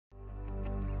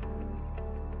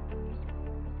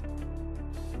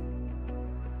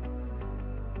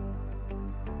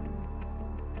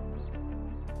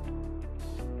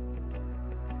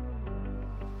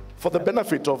For the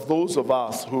benefit of those of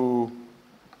us who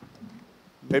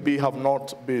maybe have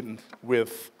not been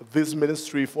with this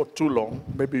ministry for too long,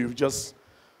 maybe you've just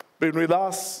been with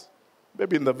us,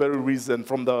 maybe from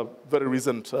the very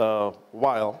recent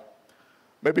while,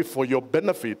 maybe for your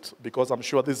benefit, because I'm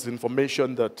sure this is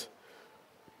information that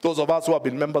those of us who have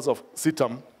been members of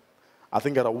CITAM, I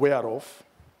think, are aware of.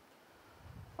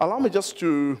 Allow me just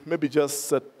to maybe just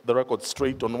set the record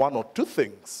straight on one or two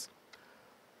things.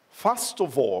 First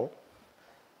of all,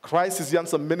 Christ is the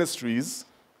Answer Ministries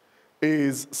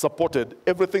is supported.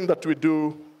 Everything that we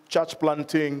do, church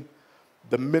planting,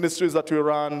 the ministries that we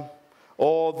run,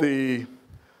 all the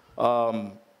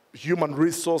human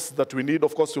resource that we need,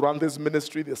 of course, to run this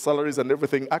ministry, the salaries and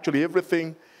everything. Actually,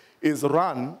 everything is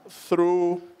run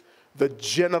through the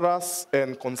generous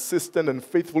and consistent and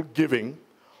faithful giving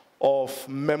of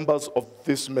members of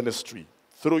this ministry,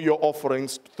 through your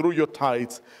offerings, through your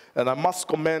tithes. And I must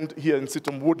commend here in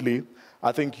CITAM Woodley,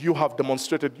 I think you have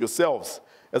demonstrated yourselves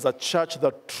as a church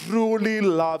that truly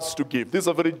loves to give. This is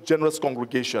a very generous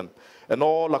congregation. And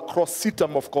all across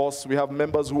CITAM, of course, we have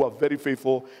members who are very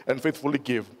faithful and faithfully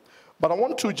give. But I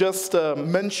want to just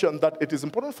mention that it is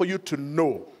important for you to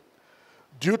know,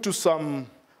 due to some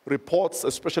reports,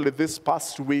 especially this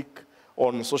past week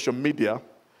on social media,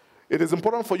 it is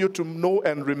important for you to know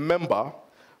and remember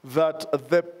that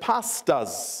the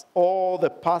pastors, all the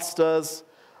pastors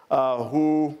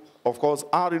who, of course,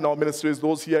 are in our ministries,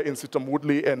 those here in CITAM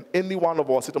Woodley and any one of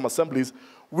our CITAM assemblies,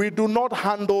 we do not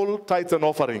handle tithes and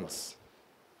offerings.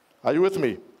 Are you with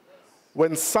me?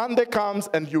 When Sunday comes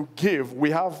and you give,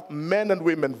 we have men and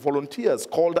women, volunteers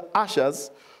called ushers,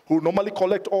 who normally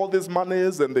collect all these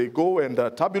monies, and they go and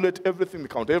tabulate everything, they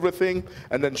count everything,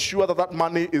 and ensure that that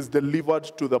money is delivered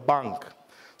to the bank.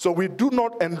 So we do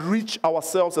not enrich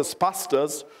ourselves as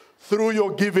pastors through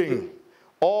your giving.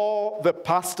 All the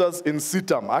pastors in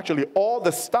CITAM, actually all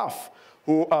the staff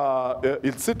who are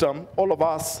in CITAM, all of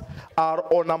us are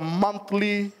on a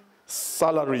monthly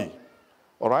salary.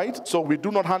 All right? So we do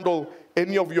not handle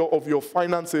any of your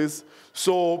finances.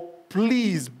 So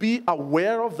please be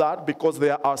aware of that, because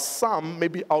there are some,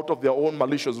 maybe out of their own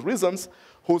malicious reasons,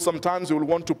 who sometimes will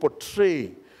want to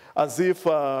portray as if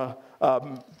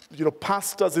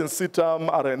pastors in CITAM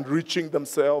are enriching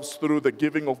themselves through the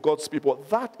giving of God's people.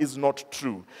 That is not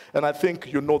true. And I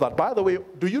think you know that. By the way,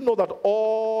 do you know that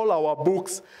all our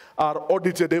books are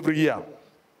audited every year?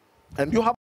 And you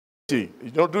have,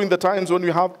 during the times when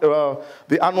we have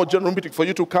the annual general meeting, for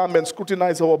you to come and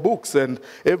scrutinize our books, and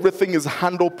everything is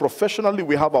handled professionally.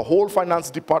 We have a whole finance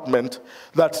department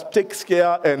that takes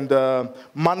care and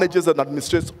manages and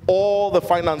administrates all the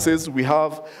finances. We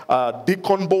have a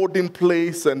deacon board in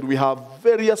place, and we have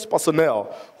various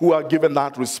personnel who are given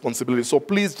that responsibility. So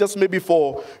please, just maybe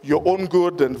for your own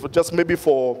good and just maybe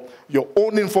for your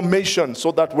own information,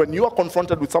 so that when you are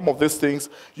confronted with some of these things,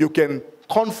 you can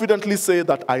confidently say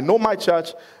that I know my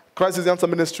church, Christ is the Answer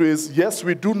Ministries. Yes,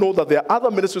 we do know that there are other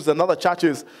ministries and other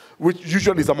churches, which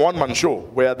usually is a one-man show,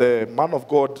 where the man of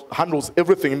God handles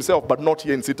everything himself, but not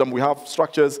here in CITAM. We have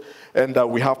structures and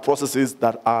we have processes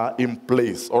that are in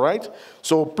place, all right?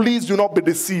 So please do not be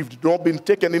deceived. Do not be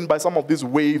taken in by some of these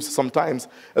waves sometimes,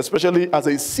 especially as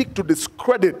they seek to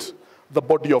discredit the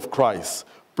body of Christ.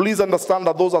 Please understand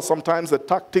that those are sometimes the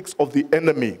tactics of the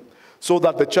enemy, so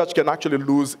that the church can actually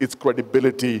lose its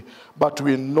credibility. But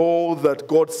we know that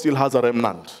God still has a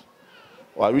remnant.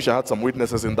 Oh, I wish I had some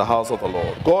witnesses in the house of the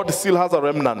Lord. God still has a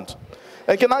remnant.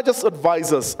 And can I just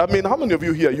advise us? I mean, how many of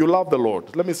you here, you love the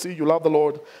Lord? Let me see, you love the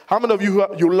Lord. How many of you,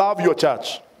 you love your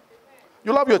church?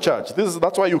 You love your church.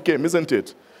 That's why you came, isn't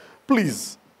it?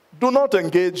 Please, do not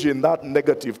engage in that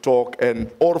negative talk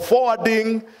or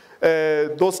forwarding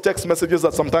those text messages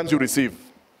that sometimes you receive.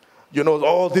 You know,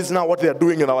 oh, this is now what they are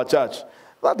doing in our church.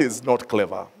 That is not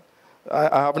clever.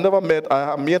 I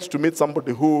am yet to meet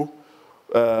somebody who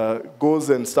goes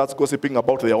and starts gossiping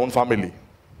about their own family.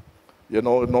 You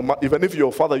know, even if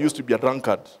your father used to be a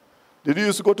drunkard. Did you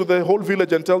used to go to the whole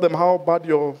village and tell them how bad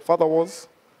your father was?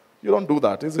 You don't do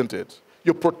that, isn't it?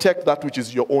 You protect that which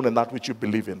is your own and that which you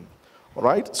believe in. All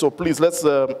right? So please, let's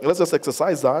just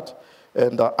exercise that.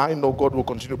 And I know God will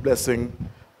continue blessing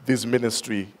this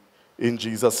ministry in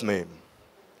Jesus' name.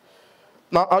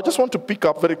 Now, I just want to pick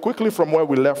up very quickly from where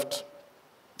we left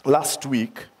last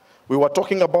week. We were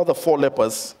talking about the 4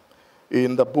 lepers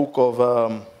in the book of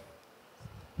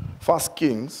 1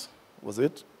 Kings, was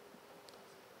it?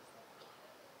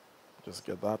 Just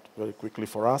get that very quickly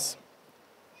for us.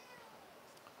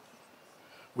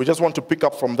 We just want to pick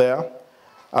up from there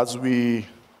as we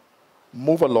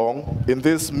move along in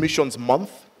this missions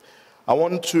month. I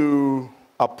want to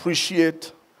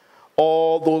appreciate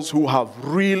all those who have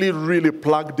really, really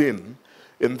plugged in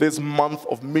this month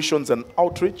of missions and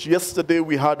outreach. Yesterday,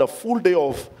 we had a full day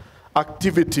of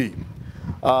activity.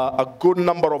 A good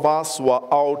number of us were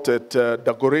out at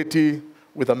Dagoretti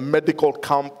with a medical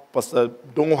camp. Pastor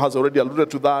Dongo has already alluded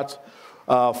to that.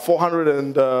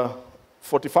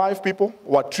 445 people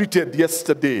were treated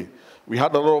yesterday. We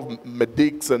had a lot of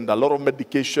medics and a lot of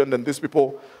medication, and these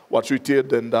people were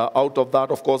treated. And out of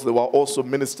that, of course, they were also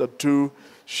ministered to,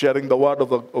 sharing the word of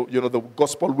the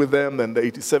gospel with them. And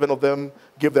 87 of them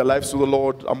gave their lives to the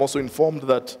Lord. I'm also informed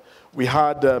that we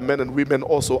had men and women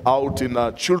also out in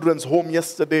a children's home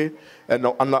yesterday, and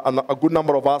a good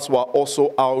number of us were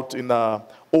also out in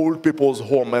old people's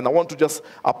home. And I want to just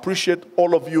appreciate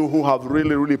all of you who have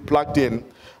really, really plugged in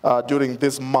during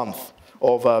this month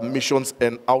of missions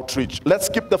and outreach. Let's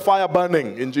keep the fire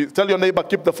burning. Tell your neighbor,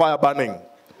 keep the fire burning.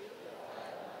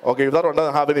 Okay, if that one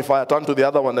doesn't have any fire, turn to the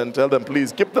other one and tell them,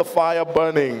 please, keep the fire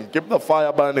burning. Keep the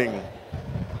fire burning.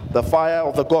 The fire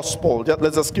of the gospel.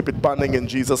 Let's just keep it burning in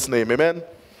Jesus' name. Amen.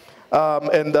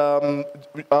 An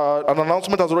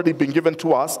announcement has already been given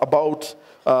to us about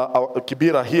our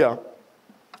Kibera here.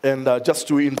 And just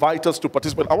to invite us to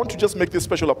participate, I want to just make this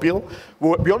special appeal.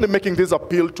 We're only making this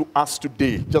appeal to us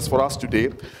today, just for us today,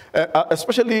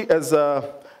 especially as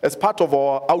part of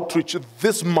our outreach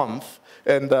this month,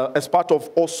 and as part of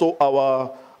also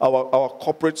our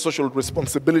corporate social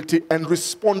responsibility and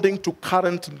responding to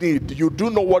current need. You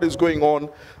do know what is going on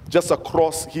just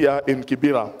across here in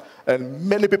Kibera. And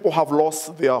many people have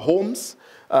lost their homes.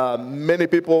 Many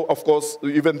people, of course,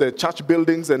 even the church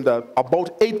buildings, and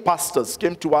about 8 pastors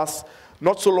came to us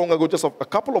not so long ago, just a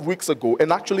couple of weeks ago,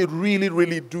 and actually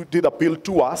really did appeal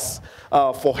to us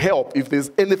for help, if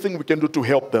there's anything we can do to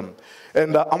help them.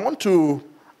 And I want to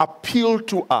appeal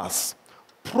to us.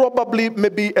 Probably,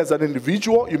 maybe as an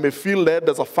individual, you may feel led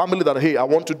as a family that, hey, I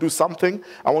want to do something.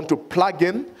 I want to plug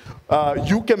in.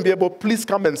 You can be able, please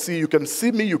come and see. You can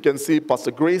see me, you can see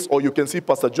Pastor Grace, or you can see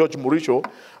Pastor George Muricho,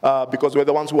 because we're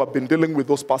the ones who have been dealing with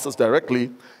those pastors directly.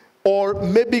 Or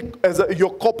maybe as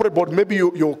your corporate board, maybe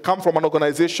you come from an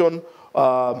organization,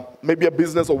 maybe a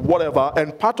business or whatever,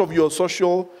 and part of your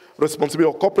social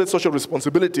responsibility or corporate social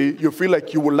responsibility, you feel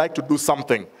like you would like to do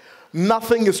something.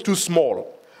 Nothing is too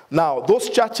small. Now, those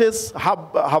churches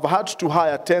have had to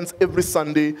hire tents every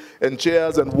Sunday and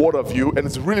chairs and what have you, and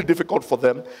it's really difficult for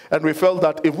them. And we felt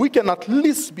that if we can at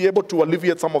least be able to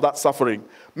alleviate some of that suffering,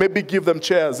 maybe give them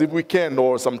chairs if we can,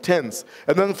 or some tents.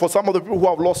 And then for some of the people who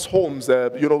have lost homes,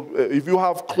 if you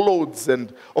have clothes,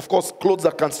 and of course clothes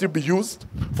that can still be used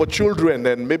for children,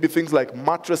 and maybe things like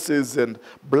mattresses and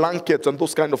blankets and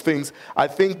those kind of things, I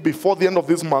think before the end of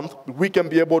this month, we can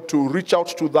be able to reach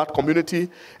out to that community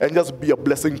and just be a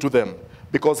blessing to them,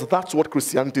 because that's what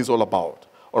Christianity is all about.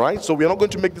 All right, so we are not going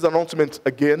to make this announcement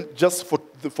again just for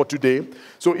today.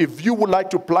 So if you would like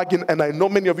to plug in, and I know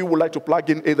many of you would like to plug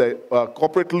in either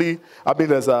corporately,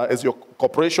 as your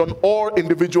corporation, or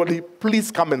individually,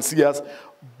 please come and see us.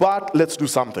 But let's do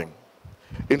something.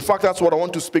 In fact, that's what I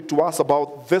want to speak to us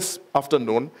about this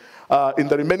afternoon in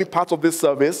the remaining parts of this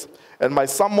service. And my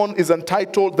sermon is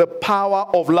entitled "The Power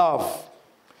of Love."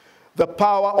 The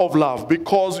power of love,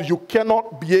 because you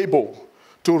cannot be able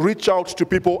to reach out to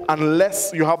people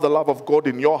unless you have the love of God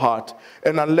in your heart,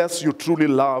 and unless you truly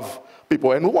love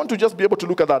people. And we want to just be able to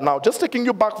look at that now. Just taking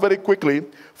you back very quickly,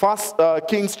 1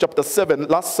 Kings chapter 7,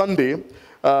 last Sunday,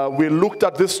 we looked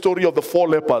at this story of the 4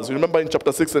 lepers. You remember in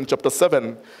chapter 6 and chapter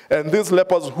 7, and these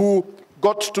lepers who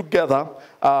got together,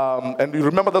 and you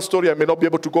remember the story. I may not be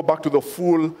able to go back to the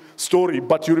full story,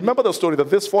 but you remember the story that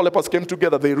these 4 lepers came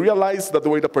together. They realized that they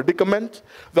were in a predicament.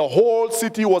 The whole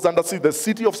city was under siege. The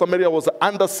city of Samaria was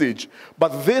under siege.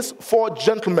 But these 4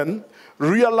 gentlemen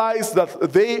realized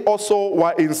that they also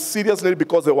were in serious need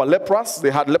because they were leprous.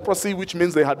 They had leprosy, which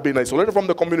means they had been isolated from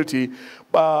the community,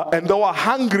 and they were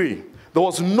hungry. There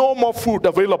was no more food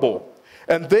available.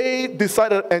 And they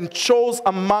decided and chose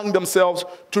among themselves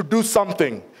to do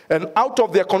something. And out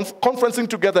of their conferencing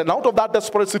together, and out of that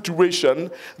desperate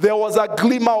situation, there was a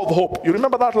glimmer of hope. You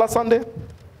remember that last Sunday?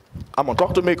 I'm going to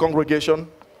talk to me, congregation.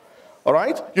 All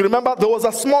right? You remember there was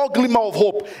a small glimmer of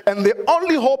hope. And the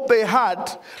only hope they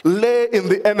had lay in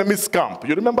the enemy's camp.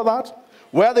 You remember that?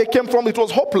 Where they came from, it was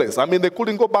hopeless. I mean, they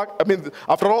couldn't go back. I mean,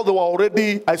 after all, they were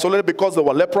already isolated because they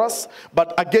were leprous.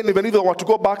 But again, even if they were to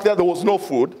go back there was no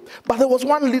food. But there was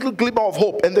one little glimmer of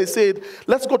hope. And they said,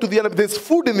 let's go to the enemy. There's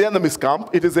food in the enemy's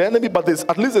camp. It is the enemy, but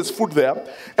at least there's food there.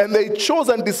 And they chose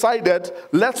and decided,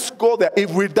 let's go there.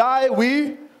 If we die,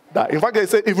 we die. In fact, they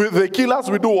said, if they kill us,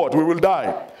 we do what? We will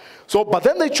die. So, but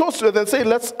then they chose to then say,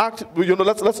 let's act,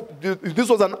 this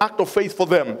was an act of faith for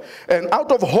them. And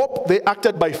out of hope, they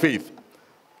acted by faith.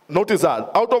 Notice that.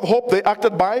 Out of hope, they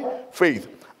acted by faith.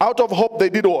 Out of hope, they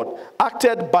did what?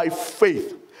 Acted by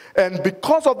faith. And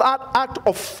because of that act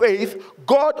of faith,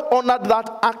 God honored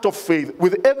that act of faith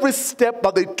with every step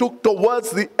that they took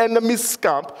towards the enemy's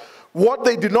camp. What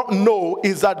they did not know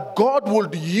is that God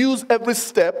would use every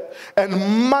step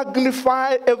and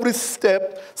magnify every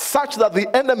step such that the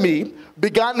enemy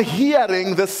began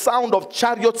hearing the sound of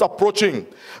chariots approaching,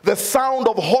 the sound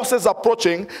of horses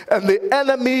approaching, and the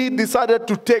enemy decided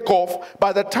to take off.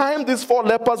 By the time these 4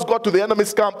 lepers got to the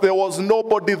enemy's camp, there was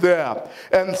nobody there.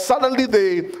 And suddenly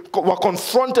they were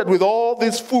confronted with all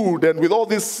this food and with all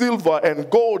this silver and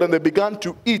gold, and they began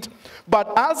to eat.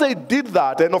 But as they did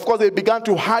that, and of course they began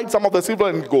to hide some of the silver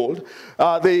and gold,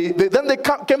 they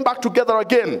came back together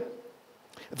again.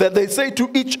 Then they say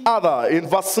to each other in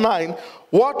verse 9,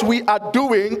 what we are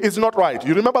doing is not right.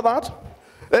 You remember that?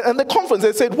 And the conference,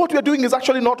 they said, what we are doing is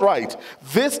actually not right.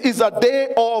 This is a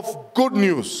day of good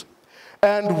news.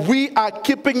 And we are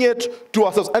keeping it to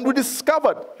ourselves. And we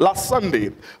discovered last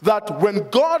Sunday that when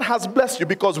God has blessed you,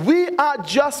 because we are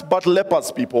just but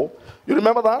lepers, people. You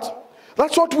remember that?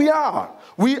 That's what we are.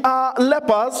 We are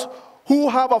lepers who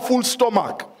have a full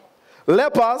stomach.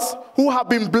 Lepers who have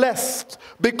been blessed.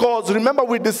 Because remember,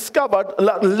 we discovered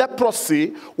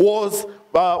leprosy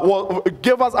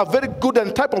gave us a very good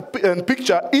and type of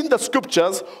picture in the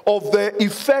scriptures of the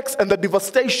effects and the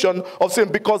devastation of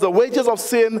sin. Because the wages of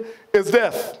sin is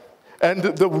death. And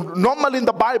normally in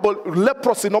the Bible,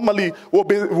 leprosy normally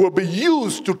will be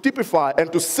used to typify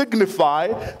and to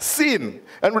signify sin.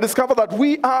 And we discover that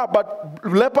we are but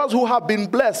lepers who have been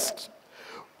blessed.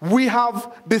 We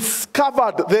have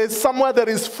discovered there is somewhere there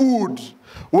is food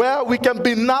where we can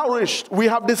be nourished. We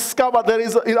have discovered there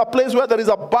is a place where there is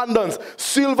abundance,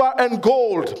 silver and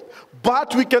gold.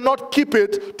 But we cannot keep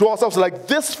it to ourselves. Like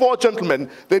these 4 gentlemen,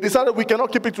 they decided we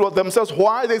cannot keep it to themselves.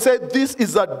 Why? They said this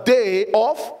is a day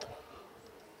of...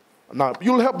 Now,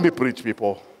 you'll help me preach,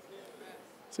 people.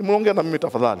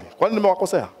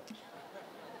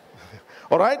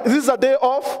 All right? This is a day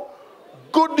of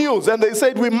good news. And they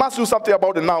said we must do something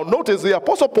about it now. Notice the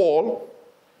Apostle Paul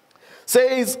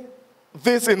says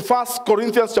this in 1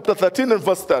 Corinthians chapter 13 and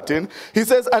verse 13. He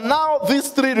says, and now these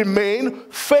 3 remain,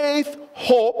 faith,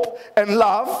 hope, and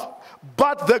love.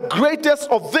 But the greatest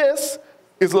of this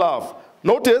is love.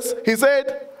 Notice, he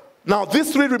said, now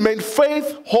these 3 remain,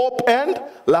 faith, hope, and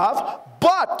love.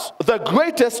 But the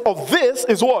greatest of this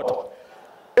is what?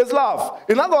 Is love.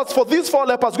 In other words, for these 4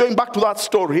 lepers, going back to that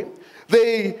story,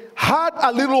 they had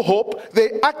a little hope.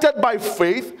 They acted by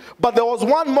faith. But there was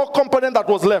one more component that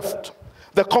was left.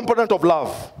 The component of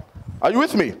love. Are you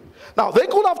with me? Now, they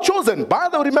could have chosen. By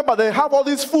the way, remember, they have all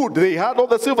this food. They had all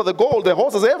the silver, the gold, the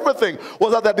horses, everything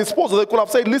was at their disposal. They could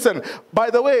have said, listen, by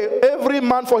the way, every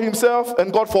man for himself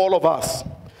and God for all of us.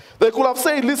 They could have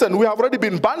said, listen, we have already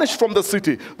been banished from the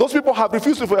city. Those people have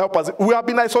refused to help us. We have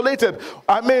been isolated.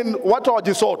 I mean, what are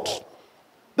the sort?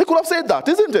 They could have said that,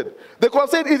 isn't it? They could have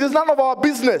said, it is none of our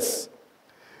business.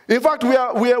 In fact, we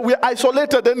are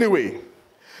isolated anyway.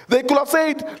 They could have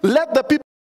said, let the people,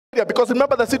 because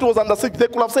remember the city was under siege. They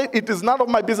could have said, it is none of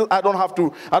my business. I don't have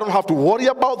to worry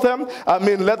about them. I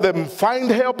mean, let them find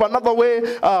help another way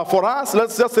for us.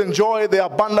 Let's just enjoy the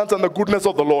abundance and the goodness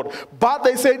of the Lord. But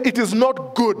they said, it is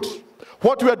not good.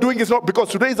 What we are doing is not, because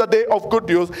today is a day of good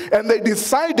news, and they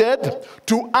decided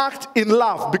to act in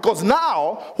love. Because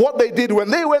now, what they did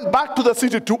when they went back to the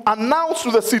city to announce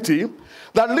to the city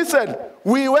that, listen,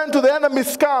 we went to the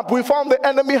enemy's camp, we found the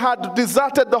enemy had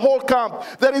deserted the whole camp,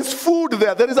 there is food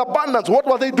there, there is abundance. What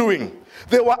were they doing?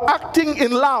 They were acting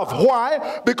in love.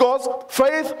 Why? Because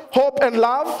faith, hope, and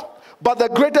love. But the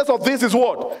greatest of this is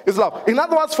what? Is love. In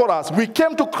other words, for us, we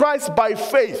came to Christ by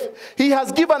faith. He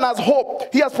has given us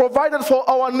hope. He has provided for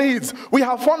our needs. We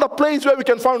have found a place where we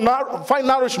can find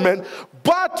nourishment.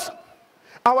 But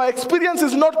our experience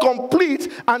is not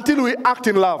complete until we act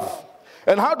in love.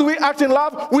 And how do we act in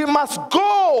love? We must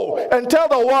go and tell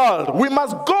the world. We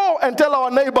must go and tell our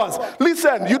neighbors,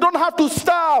 listen, you don't have to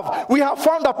starve. We have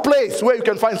found a place where you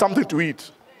can find something to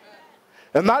eat.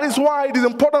 And that is why it is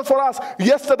important for us.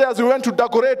 Yesterday as we went to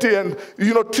Dagoretti and,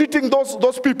 treating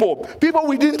those people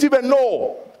we didn't even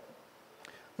know.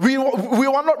 We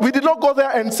did not go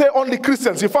there and say only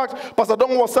Christians. In fact, Pastor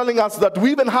Dong was telling us that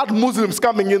we even had Muslims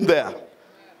coming in there.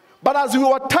 But as we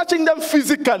were touching them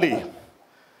physically,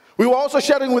 we were also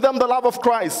sharing with them the love of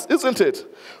Christ, isn't it?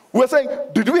 We're saying,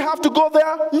 did we have to go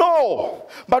there? No.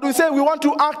 But we say we want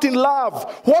to act in love.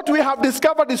 What we have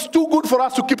discovered is too good for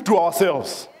us to keep to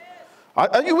ourselves.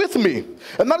 Are you with me?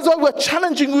 And that is why we're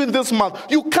challenging you in this month.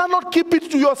 You cannot keep it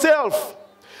to yourself.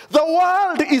 The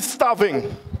world is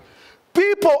starving.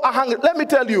 People are hungry. Let me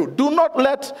tell you, do not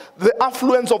let the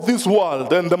affluence of this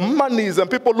world and the monies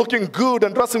and people looking good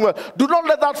and dressing well, do not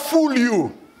let that fool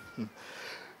you.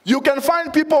 You can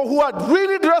find people who are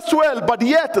really dressed well, but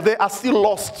yet they are still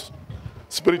lost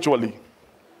spiritually.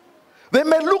 They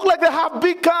may look like they have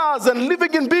big cars and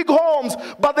living in big homes,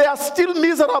 but they are still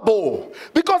miserable.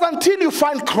 Because until you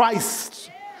find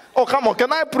Christ, oh, come on,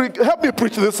 can I help me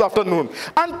preach this afternoon?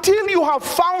 Until you have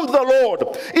found the Lord,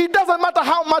 it doesn't matter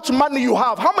how much money you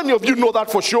have. How many of you know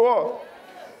that for sure?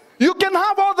 You can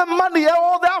have all the money,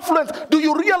 all the affluence. Do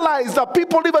you realize that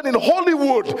people even in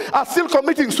Hollywood are still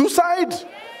committing suicide?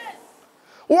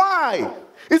 Why?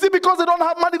 Is it because they don't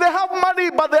have money? They have money,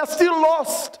 but they are still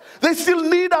lost. They still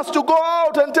need us to go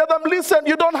out and tell them, listen,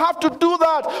 you don't have to do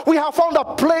that. We have found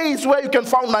a place where you can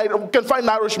find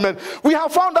nourishment. We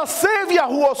have found a Savior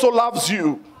who also loves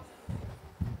you.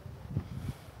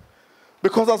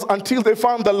 Because until they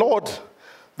find the Lord,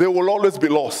 they will always be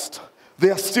lost.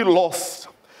 They are still lost.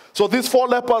 So these 4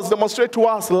 lepers demonstrate to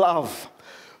us love.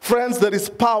 Friends, there is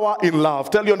power in love.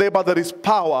 Tell your neighbor, there is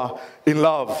power in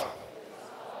love.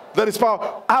 There is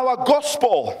power. Our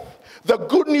gospel, the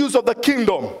good news of the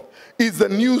kingdom, is the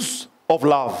news of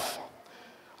love.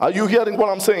 Are you hearing what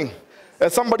I'm saying?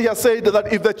 As somebody has said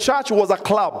that if the church was a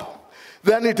club,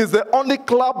 then it is the only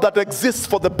club that exists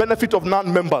for the benefit of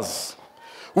non-members.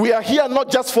 We are here not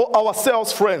just for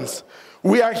ourselves, friends.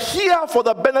 We are here for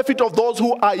the benefit of those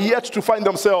who are yet to find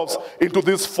themselves into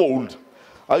this fold.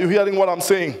 Are you hearing what I'm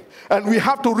saying? And we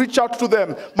have to reach out to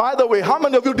them. By the way, how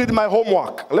many of you did my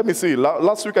homework? Let me see.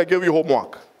 Last week I gave you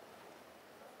homework.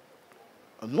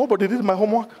 Nobody did my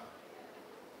homework.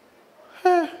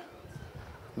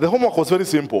 The homework was very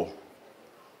simple.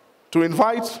 To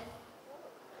invite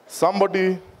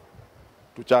somebody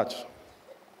to church.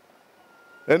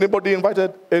 Anybody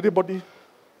invited? Anybody?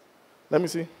 Let me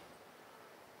see.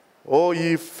 Oh,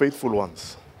 ye faithful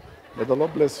ones. May the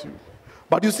Lord bless you.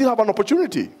 But you still have an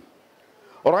opportunity.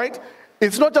 All right?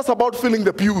 It's not just about filling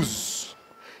the pews.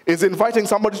 It's inviting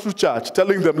somebody to church,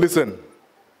 telling them, listen,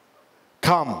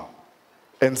 come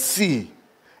and see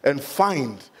and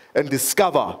find and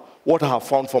discover what I have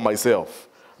found for myself.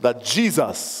 That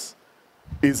Jesus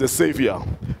is a Savior.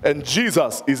 And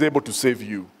Jesus is able to save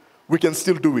you. We can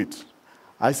still do it.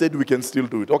 I said we can still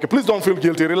do it. Okay, please don't feel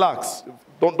guilty. Relax.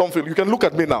 Don't feel. You can look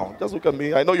at me now. Just look at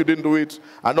me. I know you didn't do it.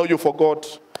 I know you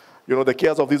forgot. You know, the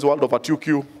cares of this world overtook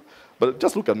you. But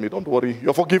just look at me. Don't worry.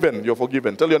 You're forgiven. You're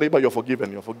forgiven. Tell your neighbor you're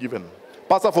forgiven. You're forgiven.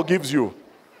 Pastor forgives you.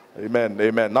 Amen.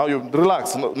 Amen. Now you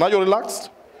relax. Now you're relaxed?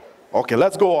 Okay,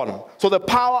 let's go on. So the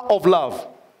power of love.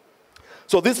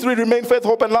 So these 3 remain: faith,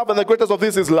 hope, and love. And the greatest of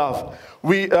this is love.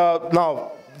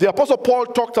 Now, the Apostle Paul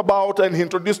talked about and he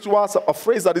introduced to us a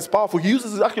phrase that is powerful. He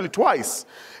uses it actually twice.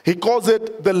 He calls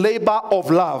it the labor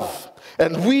of love.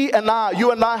 And you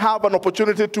and I have an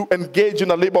opportunity to engage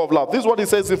in a labor of love. This is what he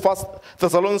says in 1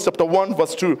 Thessalonians chapter 1,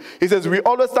 verse 2. He says, we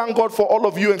always thank God for all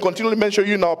of you and continually mention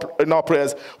you in our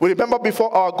prayers. We remember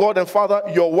before our God and Father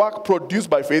your work produced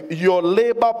by faith, your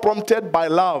labor prompted by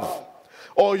love,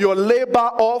 or your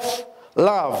labor of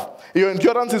love, your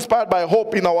endurance inspired by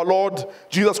hope in our Lord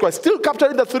Jesus Christ. Still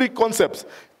capturing the 3 concepts: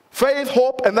 faith,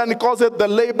 hope, and then he calls it the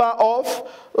labor of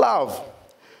love.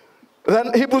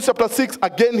 Then Hebrews chapter 6,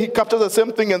 again he captures the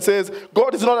same thing and says,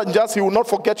 God is not unjust, he will not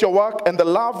forget your work and the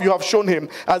love you have shown him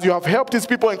as you have helped his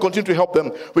people and continue to help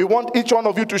them. We want each one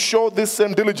of you to show this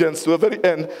same diligence to the very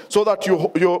end, so that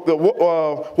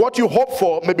what you hope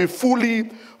for may be fully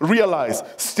realized.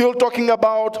 Still talking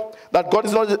about that God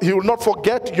is not, he will not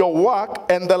forget your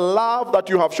work and the love that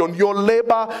you have shown. Your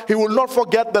labor, he will not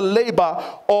forget the labor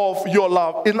of your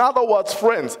love. In other words,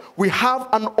 friends, we have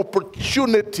an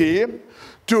opportunity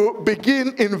to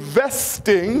begin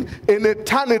investing in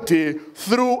eternity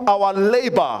through our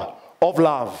labor of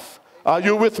love. Are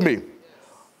you with me?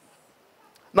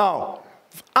 Now,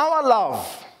 our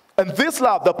love, and this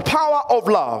love, the power of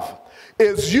love,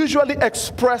 is usually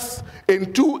expressed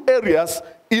in 2 areas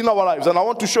in our lives. And I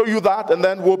want to show you that, and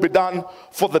then we'll be done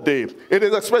for the day. It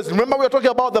is expressed. Remember, we're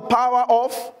talking about the power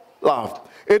of love.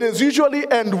 It is usually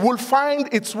and will find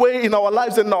its way in our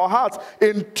lives and in our hearts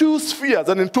in 2 spheres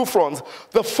and in 2 fronts.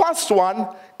 The first one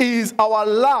is our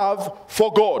love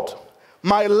for God.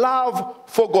 My love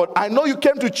for God. I know you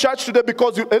came to church today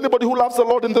because anybody who loves the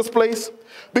Lord in this place?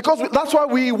 Because that's why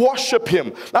we worship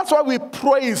him. That's why we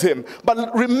praise him.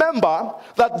 But remember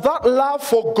that love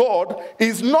for God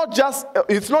is not just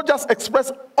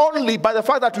expressed only by the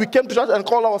fact that we came to church and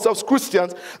call ourselves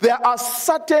Christians. There are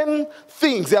certain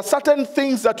things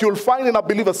that you'll find in a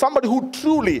believer, somebody who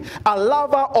truly a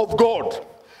lover of God.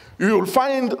 You'll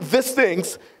find these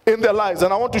things in their lives,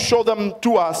 and I want to show them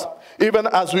to us even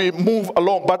as we move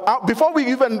along. But before we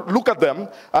even look at them,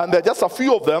 and there are just a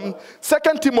few of them, 2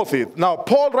 Timothy. Now,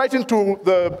 Paul writing to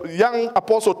the young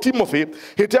apostle Timothy,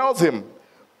 he tells him,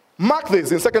 mark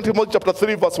this in 2 Timothy chapter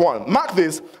 3 verse 1. Mark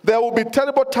this, there will be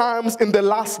terrible times in the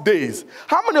last days.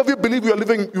 How many of you believe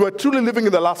you are truly living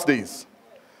in the last days?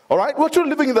 All right, we're truly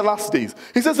living in the last days.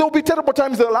 He says there will be terrible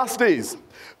times in the last days.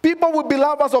 People will be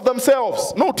lovers of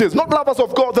themselves. Notice, not lovers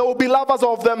of God. They will be lovers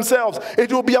of themselves.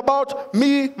 It will be about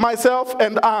me, myself,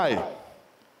 and I.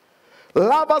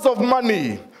 Lovers of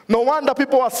money. No wonder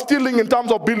people are stealing in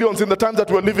terms of billions in the times that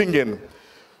we're living in.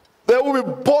 They will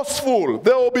be boastful.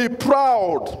 They will be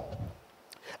proud.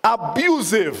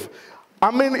 Abusive.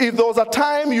 I mean, if there was a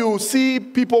time you see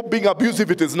people being abusive,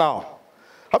 it is now.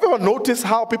 Have you ever noticed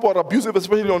how people are abusive,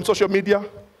 especially on social media?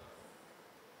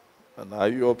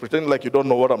 And you're pretending like you don't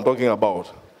know what I'm talking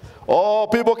about. Oh,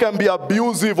 people can be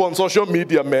abusive on social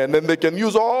media, man, and they can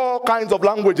use all kinds of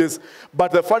languages.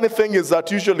 But the funny thing is that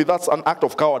usually that's an act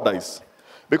of cowardice.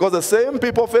 Because the same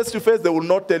people face to face, they will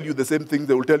not tell you the same things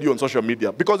they will tell you on social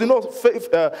media. Because, you know,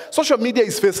 social media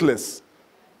is faceless.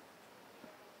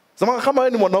 Come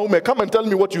and tell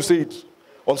me what you said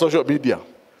on social media.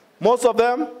 Most of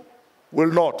them will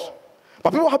not.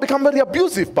 But people have become very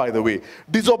abusive, by the way.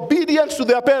 Disobedient to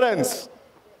their parents.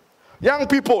 Young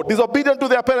people, disobedient to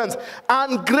their parents.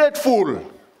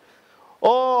 Ungrateful.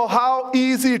 Oh, how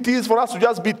easy it is for us to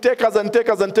just be takers and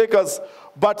takers and takers.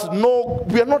 But no,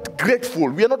 we are not grateful.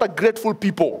 We are not a grateful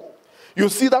people. You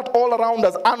see that all around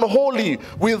us. Unholy,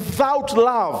 without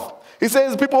love. He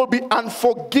says people will be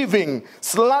unforgiving,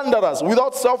 slanderers,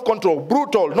 without self-control,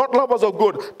 brutal, not lovers of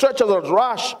good, treacherous,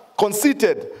 rash,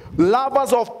 conceited,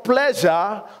 lovers of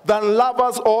pleasure than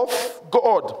lovers of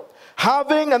God.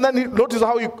 Having, and then notice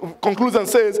how he concludes and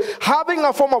says, having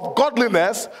a form of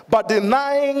godliness, but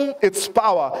denying its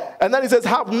power. And then he says,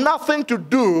 have nothing to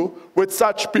do with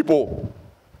such people.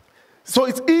 So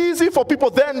it's easy for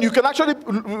people, then you can actually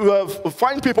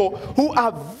find people who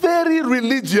are very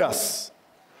religious.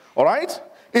 All right?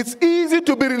 It's easy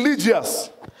to be religious.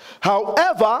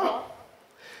 However,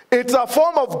 it's a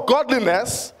form of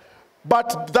godliness,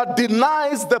 but that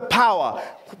denies the power.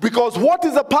 Because what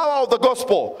is the power of the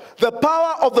gospel? The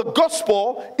power of the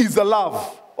gospel is the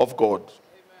love of God. Amen.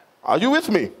 Are you with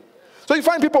me? So you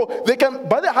find people, they can,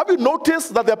 but have you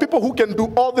noticed that there are people who can do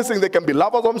all these things? They can be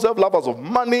lovers of themselves, lovers of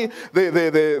money,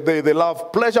 they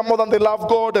love pleasure more than they love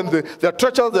God, and they're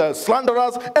treacherous, they're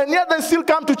slanderers, and yet they still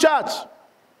come to church.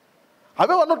 Have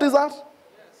you ever noticed that? Yes.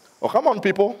 Oh, come on,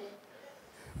 people.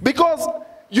 Because,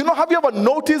 you know, have you ever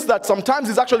noticed that sometimes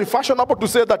it's actually fashionable to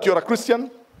say that you're a Christian?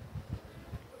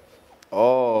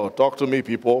 Oh, talk to me,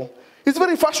 people. It's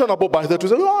very fashionable by the way to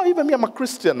say, oh, even me, I'm a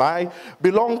Christian. I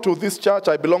belong to this church,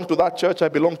 I belong to that church, I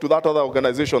belong to that other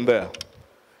organization there.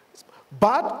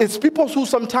 But it's people who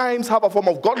sometimes have a form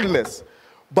of godliness,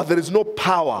 but there is no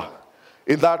power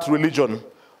in that religion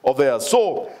of theirs.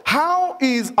 So, how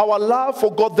is our love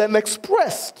for God then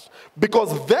expressed?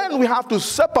 Because then we have to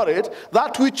separate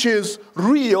that which is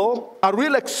real, a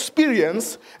real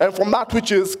experience, and from that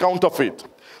which is counterfeit.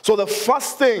 So the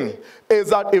first thing is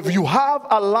that if you have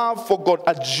a love for God,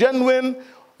 a genuine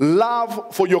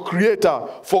love for your Creator,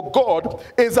 for God,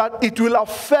 is that it will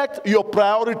affect your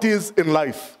priorities in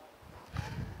life.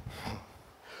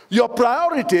 Your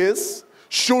priorities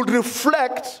should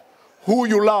reflect who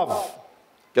you love.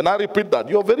 Can I repeat that?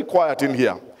 You're very quiet in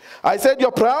here. I said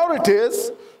your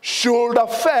priorities should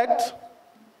affect,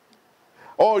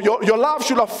 or your love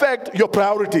should affect your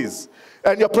priorities.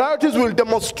 And your priorities will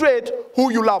demonstrate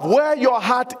who you love, where your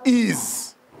heart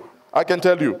is. I can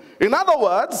tell you. In other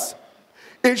words,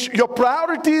 it's your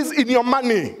priorities in your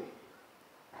money.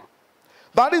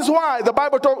 That is why the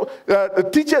Bible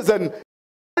teaches and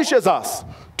teaches us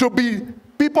to be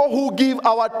people who give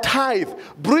our tithe.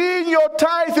 Bring your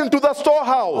tithe into the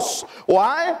storehouse.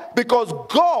 Why? Because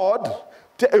God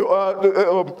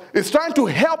is trying to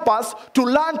help us to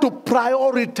learn to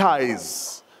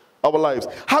prioritize our lives.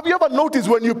 Have you ever noticed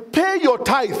when you pay your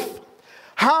tithe,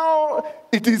 how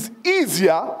it is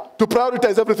easier to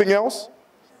prioritize everything else?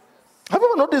 Have you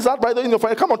ever noticed that by the way in your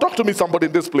finances? Come on, talk to me, somebody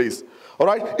in this place. All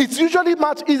right? It's usually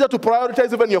much easier to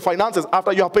prioritize even your finances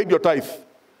after you have paid your tithe.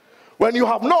 When you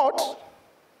have not,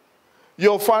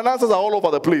 your finances are all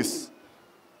over the place.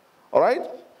 All right?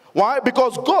 Why?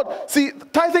 Because God, see,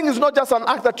 tithing is not just an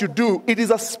act that you do, it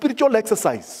is a spiritual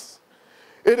exercise.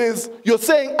 It is, you're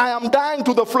saying, I am dying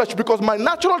to the flesh because my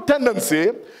natural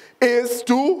tendency is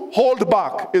to hold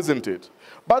back, isn't it?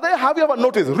 But then, have you ever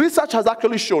noticed, research has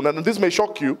actually shown, and this may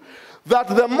shock you, that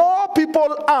the more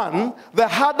people earn, the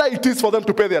harder it is for them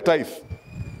to pay their tithe.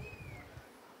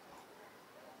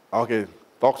 Okay,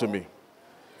 talk to me.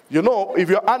 You know, if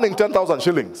you're earning 10,000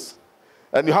 shillings,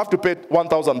 and you have to pay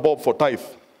 1,000 bob for tithe,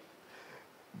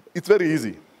 it's very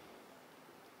easy.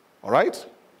 All right?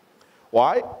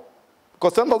 Why?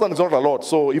 Because 10,000 is not a lot.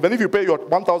 So even if you pay your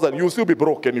 1,000, you'll still be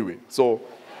broke anyway. So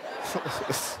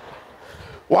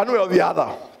one way or the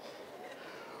other.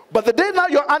 But the day now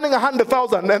you're earning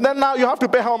 100,000, and then now you have to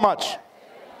pay how much?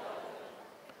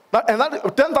 And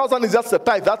that 10,000 is just a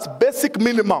tithe. That's basic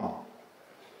minimum.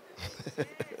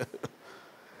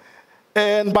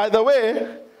 And by the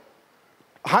way,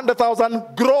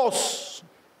 100,000 gross,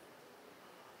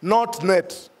 not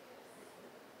net.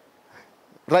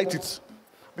 Write it.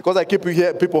 Because I keep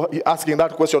hearing people asking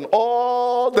that question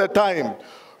all the time.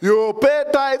 You pay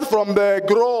tithe from the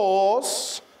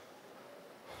gross.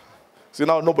 See,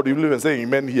 now nobody will even say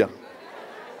amen here.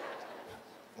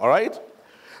 All right?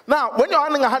 Now, when you're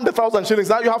earning 100,000 shillings,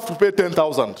 now you have to pay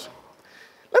 10,000.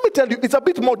 Let me tell you, it's a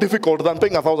bit more difficult than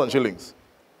paying 1,000 shillings.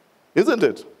 Isn't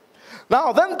it?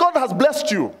 Now, then God has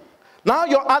blessed you. Now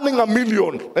you're earning 1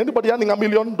 million. Anybody earning 1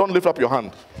 million? Don't lift up your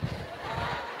hand.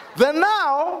 Then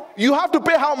now, you have to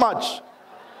pay how much?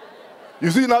 You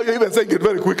see, now you're even saying it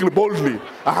very quickly, boldly.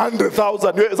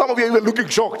 100,000. Some of you are even looking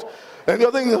shocked. And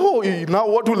you're thinking, oh, now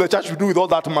what will the church do with all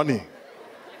that money?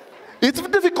 It's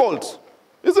difficult,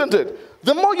 isn't it?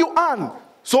 The more you earn,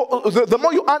 the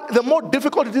more you earn, the more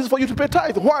difficult it is for you to pay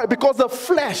tithe. Why? Because the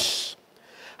flesh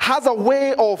has a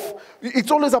way of, it's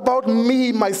always about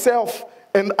me, myself,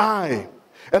 and I.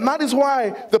 And that is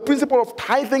why the principle of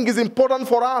tithing is important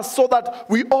for us, so that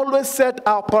we always set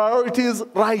our priorities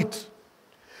right.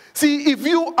 See, if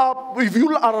you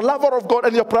are a lover of God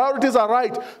and your priorities are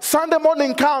right, Sunday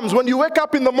morning comes, when you wake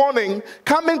up in the morning,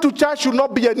 coming to church should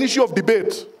not be an issue of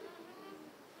debate.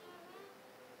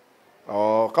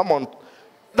 Oh, come on.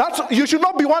 You should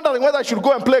not be wondering whether I should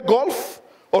go and play golf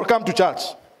or come to church.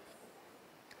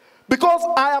 Because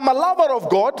I am a lover of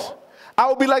God, I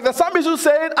will be like the psalmist who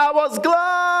said, I was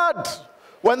glad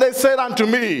when they said unto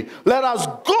me, let us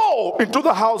go into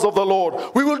the house of the Lord.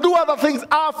 We will do other things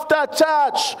after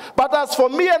church. But as for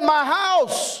me and my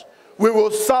house, we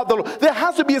will serve the Lord. There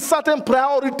has to be certain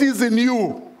priorities in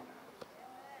you.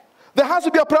 There has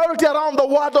to be a priority around the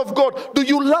word of God. Do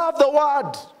you love the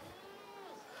word?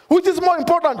 Which is more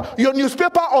important, your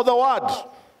newspaper or the word?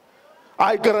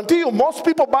 I guarantee you, most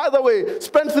people, by the way,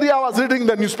 spend 3 hours reading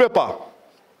the newspaper.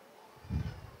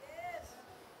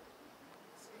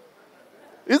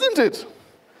 Isn't it?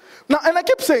 Now, and I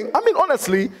keep saying, I mean,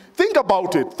 honestly, think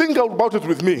about it. Think about it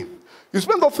with me. You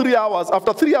spend those 3 hours,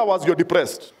 after 3 hours, you're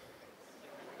depressed.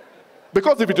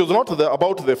 Because if it was not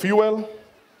about the fuel,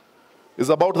 it's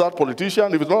about that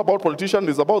politician. If it's not about politician,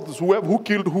 it's about whoever who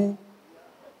killed who.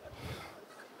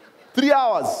 3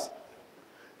 hours.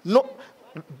 No,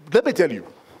 let me tell you,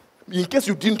 in case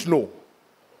you didn't know,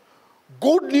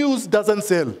 good news doesn't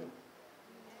sell.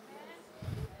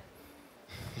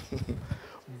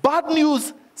 Bad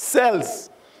news sells.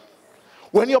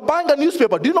 When you're buying a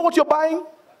newspaper, do you know what you're buying?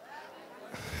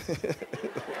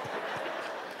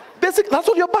 Basically, that's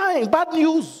what you're buying, bad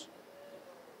news.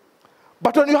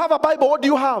 But when you have a Bible, what do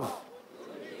you have?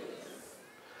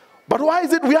 But why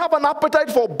is it we have an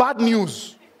appetite for bad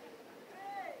news?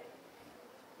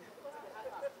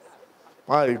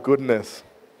 My goodness.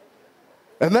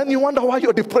 And then you wonder why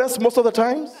you're depressed most of the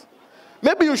times?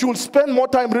 Maybe you should spend more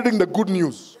time reading the good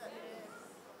news.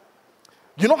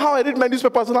 You know how I read my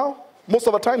newspapers now? Most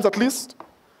of the times, at least.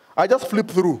 I just flip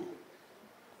through.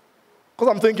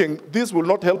 Because I'm thinking, this will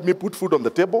not help me put food on the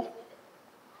table.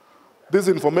 This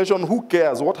information, who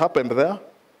cares what happened there?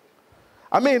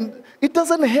 I mean, it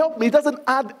doesn't help me. It doesn't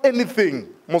add anything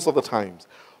most of the times.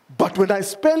 But when I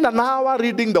spend an hour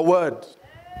reading the word,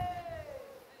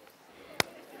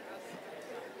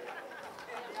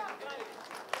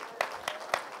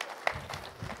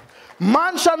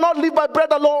 man shall not live by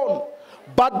bread alone,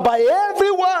 but by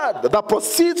every word that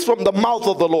proceeds from the mouth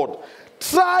of the Lord.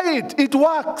 Try it. It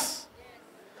works.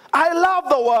 I love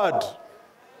the word.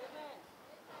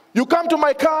 You come to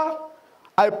my car,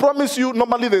 I promise you,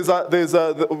 normally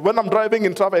when I'm driving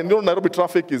in traffic, and you know Nairobi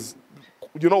traffic is,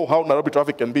 you know how Nairobi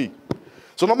traffic can be.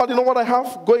 So normally, you know what I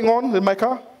have going on in my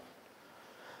car?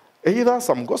 Either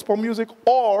some gospel music,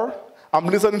 or I'm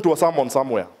listening to a sermon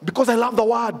somewhere because I love the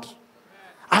word.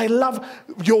 I love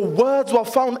your words were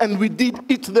found and we did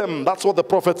eat them. That's what the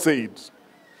prophet said.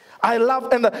 I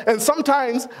love, and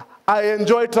sometimes I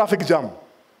enjoy traffic jam.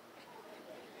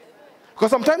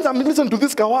 Because sometimes I'm listening to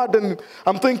this word and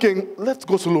I'm thinking, let's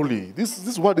go slowly.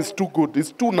 This word is too good.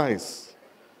 It's too nice.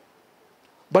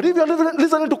 But if you're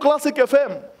listening to Classic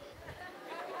FM,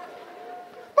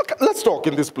 okay, let's talk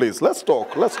in this place. Let's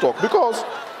talk. Because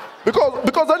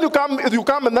then you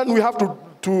come and then we have to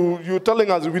you're telling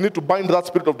us we need to bind that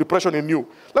spirit of depression in you.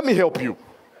 Let me help you.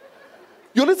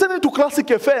 You're listening to Classic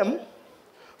FM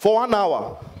for 1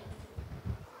 hour.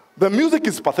 The music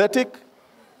is pathetic.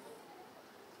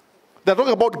 They're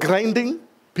talking about grinding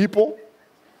people.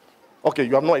 Okay,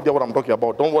 you have no idea what I'm talking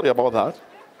about. Don't worry about that.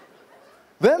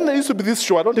 Then there used to be this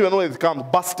show, I don't even know when it comes,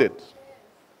 Busted.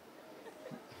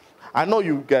 I know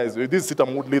you guys, this is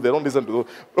CITAM Woodley, they don't listen to those.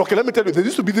 Okay, let me tell you, there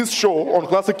used to be this show on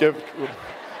Classic FM.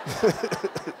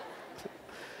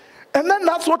 And then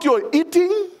that's what you're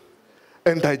eating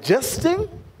and digesting,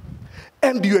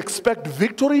 and you expect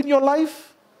victory in your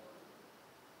life?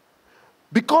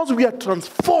 Because we are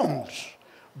transformed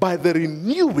by the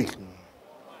renewing.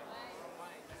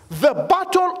 The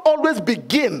battle always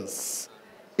begins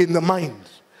in the mind.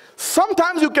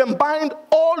 Sometimes you can bind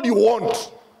all you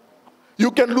want.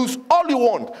 You can lose all you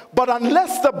want. But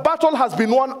unless the battle has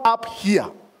been won up here,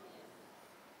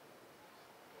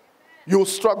 you'll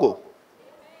struggle.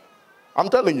 I'm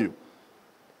telling you.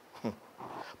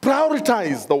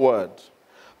 Prioritize the word.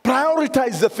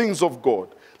 Prioritize the things of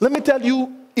God. Let me tell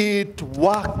you, it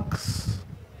works.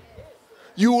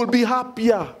 You will be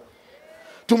happier.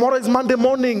 Tomorrow is Monday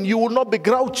morning. You will not be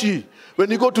grouchy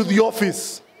when you go to the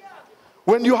office.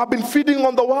 When you have been feeding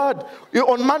on the word,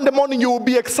 on Monday morning you will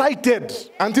be excited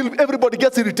until everybody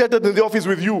gets irritated in the office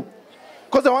with you.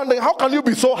 Because they're wondering, how can you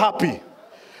be so happy?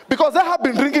 Because they have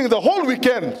been drinking the whole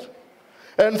weekend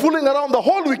and fooling around the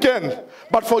whole weekend.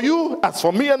 But for you, as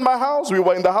for me and my house, we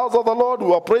were in the house of the Lord, we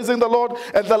were praising the Lord,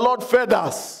 and the Lord fed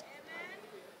us.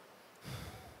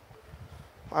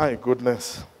 My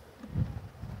goodness.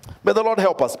 May the Lord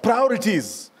help us.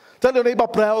 Priorities. Tell your neighbor,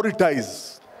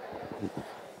 prioritize.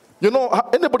 You know,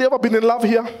 anybody ever been in love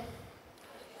here?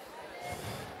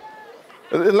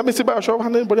 Let me see by a show of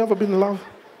hand. Anybody ever been in love?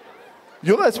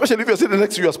 You know, especially if you're sitting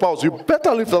next to your spouse, you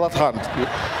better lift that hand.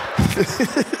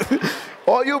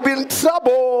 Or you've been in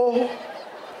trouble.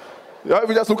 You know, if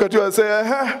you just look at you and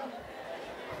say,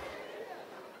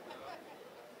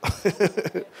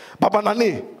 Baba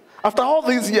Nani, after all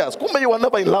these years, Kume, you were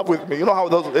never in love with me. You know how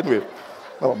those, anyway,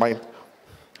 never mind.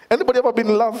 Anybody ever been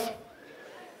in love?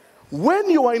 When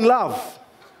you are in love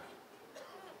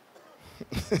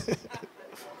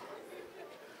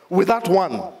with that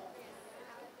one,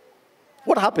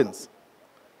 what happens?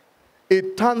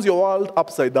 It turns your world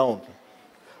upside down.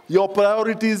 Your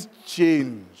priorities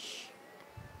change.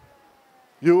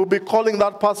 You will be calling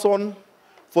that person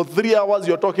for 3 hours,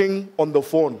 you're talking on the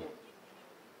phone.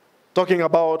 Talking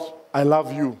about, I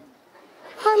love you.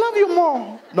 I love you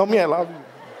more. No, me, I love you.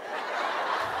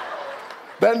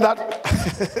 Then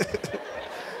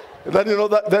then you know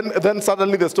that. Then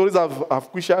suddenly the stories have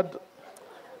quished,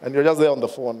 and you're just there on the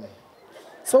phone.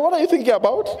 So what are you thinking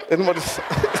about? Anybody?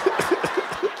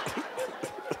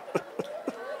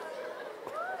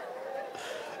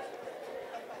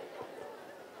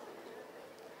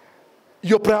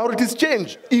 Your priorities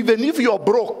change, even if you're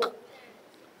broke.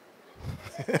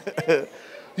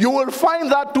 You will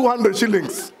find that 200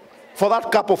 shillings for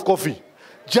that cup of coffee,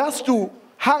 just to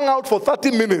hang out for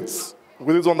 30 minutes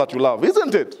with this one that you love,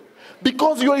 isn't it?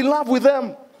 Because you're in love with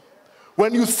them.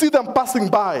 When you see them passing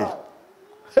by,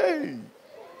 hey,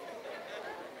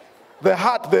 the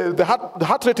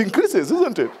heart rate increases,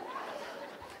 isn't it?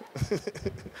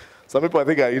 Some people I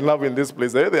think are in love in this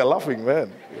place. They're laughing,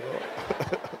 man.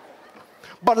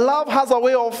 But love has a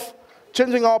way of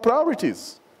changing our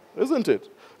priorities, isn't it?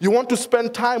 You want to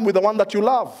spend time with the one that you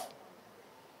love.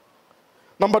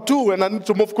 Number 2, and I need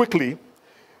to move quickly,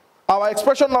 our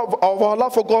expression of our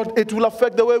love for God, it will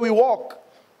affect the way we walk.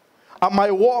 And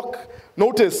my walk,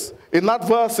 notice in that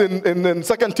verse in 2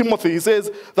 Timothy, he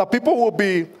says that people will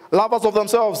be lovers of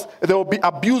themselves, they will be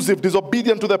abusive,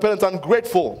 disobedient to their parents,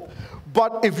 ungrateful.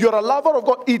 But if you're a lover of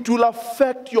God, it will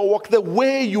affect your walk, the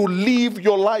way you live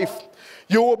your life.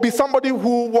 You will be somebody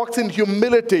who walks in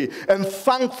humility and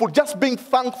thankful, just being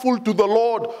thankful to the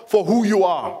Lord for who you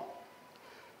are.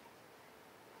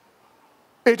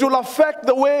 It will affect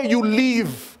the way you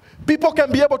live. People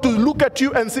can be able to look at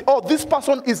you and say, oh, this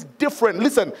person is different.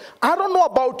 Listen, I don't know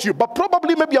about you, but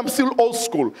probably maybe I'm still old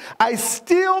school. I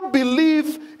still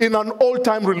believe in an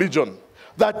old-time religion.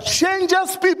 that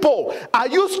changes people. I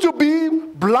used to be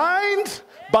blind,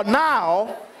 but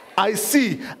now I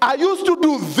see. I used to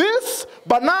do this,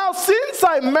 but now since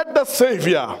I met the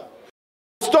Savior,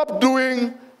 stop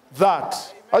doing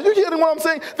that. Are you hearing what I'm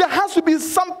saying? There has to be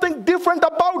something different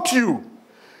about you.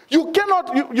 You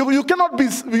cannot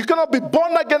be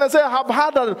born again and say, I have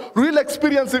had a real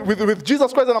experience with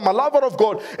Jesus Christ and I'm a lover of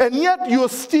God, and yet you're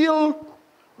still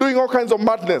doing all kinds of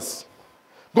madness,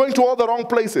 going to all the wrong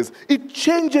places. It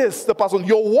changes the person.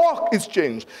 Your walk is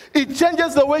changed. It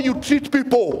changes the way you treat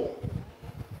people.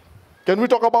 Can we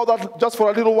talk about that just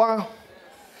for a little while?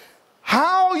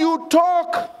 How you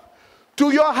talk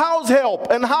to your house help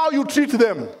and how you treat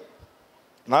them.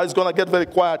 Now it's going to get very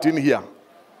quiet in here.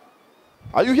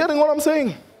 Are you hearing what I'm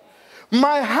saying?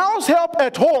 My house help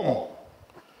at home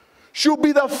should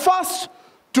be the first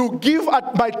to give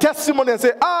my testimony and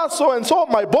say, so-and-so,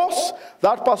 my boss,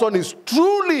 that person is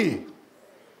truly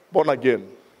born again.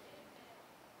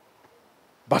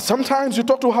 But sometimes you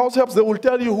talk to house helps, they will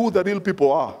tell you who the real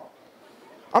people are.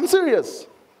 I'm serious.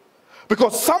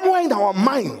 Because somewhere in our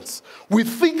minds, we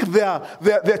think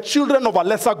they're children of a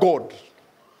lesser God.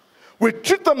 We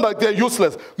treat them like they're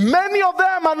useless. Many of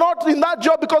them are not in that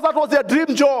job because that was their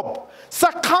dream job.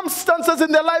 Circumstances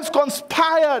in their lives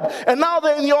conspired, and now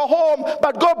they're in your home,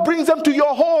 but God brings them to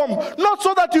your home, not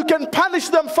so that you can punish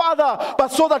them, Father, but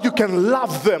so that you can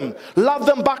love them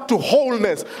back to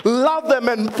wholeness, love them,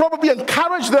 and probably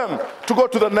encourage them to go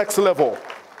to the next level.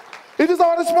 It is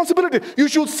our responsibility. You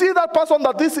should see that person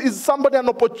that this is somebody, an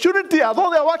opportunity, although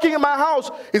they're working in my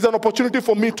house, is an opportunity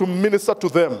for me to minister to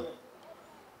them.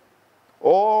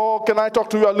 Oh, can I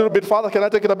talk to you a little bit further? Can I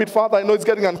take it a bit further? I know it's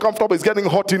getting uncomfortable. It's getting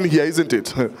hot in here, isn't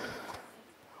it?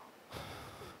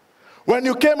 When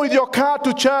you came with your car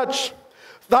to church,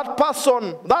 that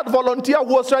person, that volunteer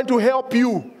who was trying to help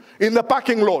you in the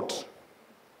parking lot,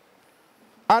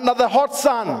 under the hot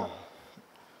sun,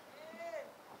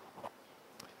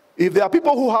 if there are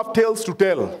people who have tales to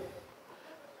tell,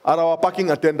 are our parking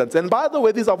attendants. And by the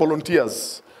way, these are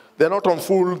volunteers. They're not on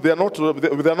full, they're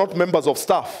not members of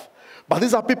staff. But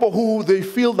these are people who they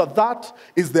feel that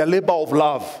is their labor of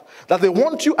love. That they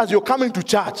want you as you're coming to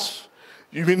church,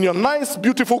 you're in your nice,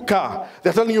 beautiful car.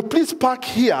 They're telling you, please park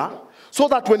here so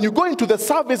that when you go into the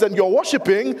service and you're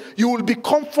worshiping, you will be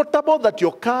comfortable that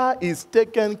your car is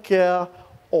taken care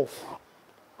of.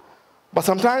 But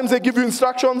sometimes they give you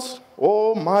instructions.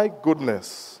 Oh my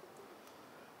goodness.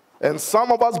 And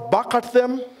some of us back at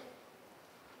them.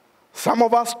 Some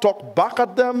of us talk back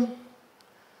at them.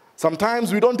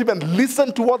 Sometimes we don't even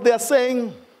listen to what they are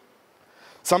saying.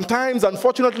 Sometimes,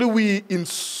 unfortunately, we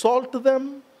insult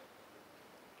them.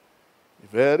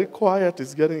 Very quiet.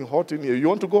 It's getting hot in here. You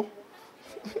want to go?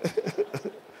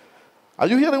 Are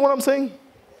you hearing what I'm saying?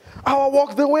 Our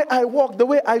walk, the way I walk, the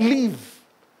way I live,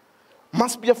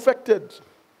 must be affected.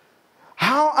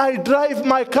 How I drive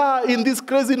my car in this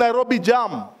crazy Nairobi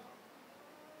jam.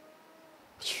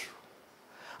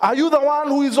 Are you the one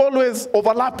who is always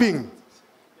overlapping?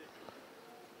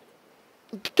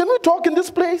 Can we talk in this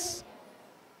place?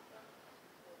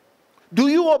 Do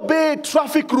you obey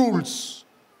traffic rules?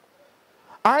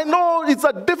 I know it's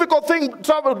a difficult thing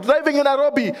driving in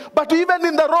Nairobi, but even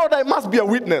in the road, I must be a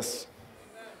witness.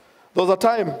 There was a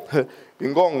time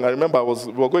in Ngong, I remember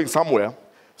we were going somewhere.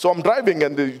 So I'm driving,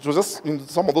 and it was just in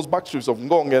some of those back streets of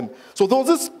Ngong. And so there was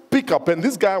this pickup, and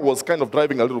this guy was kind of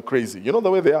driving a little crazy. You know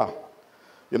the way they are.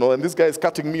 You know, and this guy is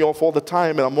cutting me off all the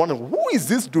time, and I'm wondering, who is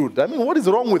this dude? I mean, what is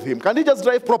wrong with him? Can he just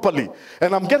drive properly?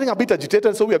 And I'm getting a bit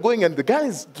agitated, so we are going, and the guy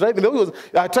is driving.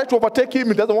 I tried to overtake him,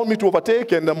 he doesn't want me to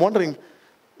overtake, and I'm wondering,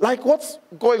 like, what's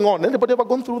going on? Anybody ever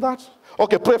gone through that?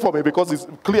 Okay, pray for me, because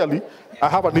clearly I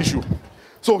have an issue.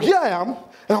 So here I am,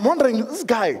 and I'm wondering, this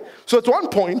guy. So at one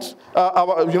point,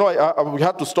 we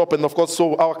had to stop, and of course,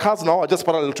 so our cars now are just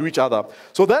parallel to each other.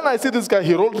 So then I see this guy,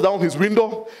 he rolled down his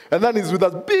window, and then he's with a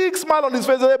big smile on his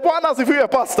face, and he said, if you're a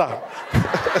pastor.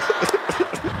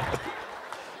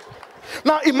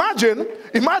 Now imagine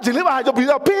if I had to be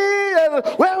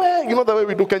where, you know the way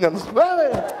we do Kenyans. I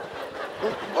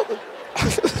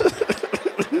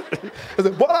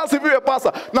said, if you're a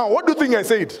pastor. Now, what do you think I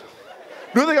said?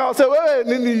 Do you think I would say,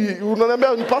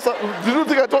 pastor? Do you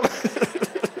think I told?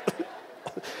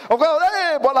 Of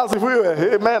course,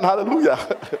 hey, amen, hallelujah.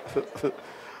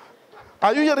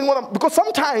 Are you hearing what I'm? Because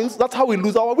sometimes that's how we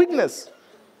lose our witness.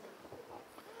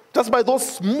 Just by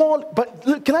those small, but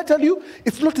can I tell you,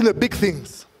 it's not in the big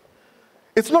things.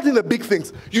 It's not in the big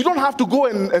things. You don't have to go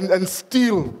and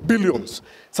steal billions.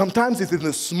 Sometimes it's in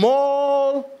the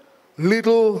small,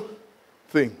 little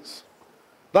things.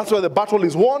 That's where the battle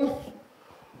is won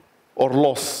or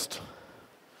lost.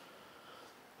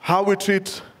 how we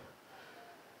treat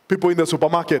people in the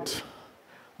supermarket,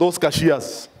 those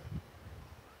cashiers.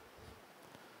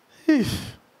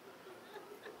 Is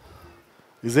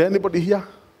there anybody here?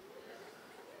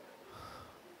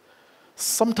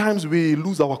 Sometimes we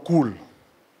lose our cool,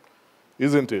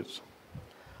 isn't it?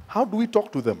 How do we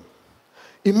talk to them?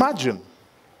 Imagine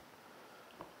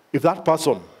if that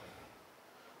person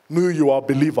knew you are a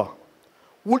believer.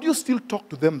 Would you still talk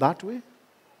to them that way?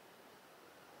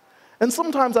 And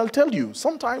sometimes, I'll tell you,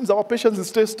 sometimes our patience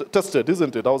is tested,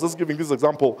 isn't it? I was just giving this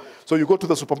example. So you go to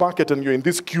the supermarket and you're in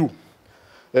this queue.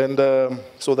 And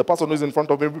so the person who's in front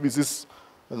of me is this,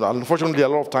 and unfortunately a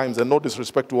lot of times, and no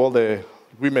disrespect to all the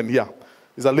women here,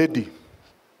 is a lady.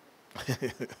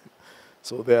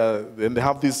 So they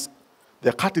have this,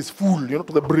 their cart is full, to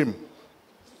the brim,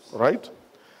 right?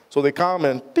 So they come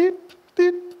and tit,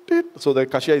 tit, tit. So the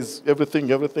cashier is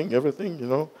everything,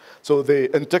 So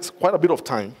and it takes quite a bit of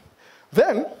time.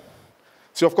 Then,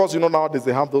 see, of course, nowadays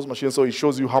they have those machines, so it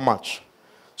shows you how much.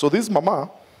 So this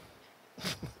mama,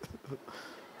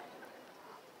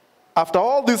 after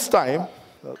all this time,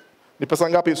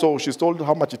 so she's told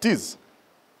how much it is.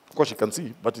 Of course, she can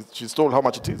see, but she's told how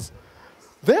much it is.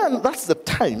 Then, that's the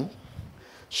time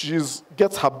she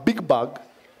gets her big bag.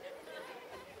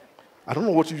 I don't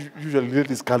know what usually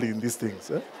ladies carry in these things.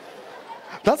 Eh?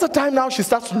 That's the time now she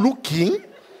starts looking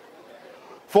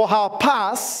for her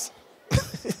purse,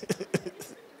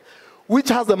 which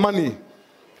has the money.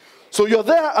 So you're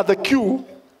there at the queue,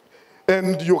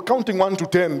 and you're counting 1 to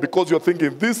 10 because you're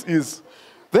thinking, this is...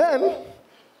 Then,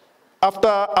 after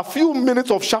a few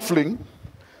minutes of shuffling,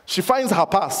 she finds her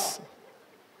purse.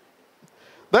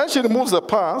 Then she removes the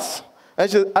purse, and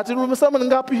she says,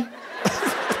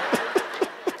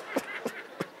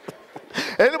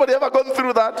 anybody ever gone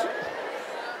through that?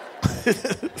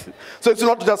 So it's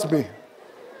not just me.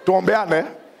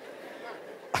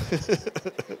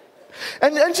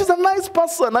 And she's a nice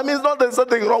person. I mean, it's not there's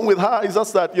something wrong with her. It's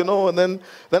just that, and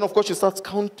then of course she starts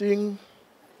counting,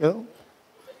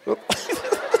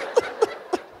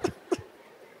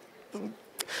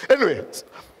 Anyway,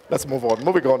 let's move on.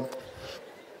 Moving on.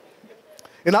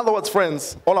 In other words,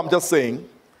 friends, all I'm just saying,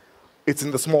 it's in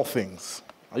the small things.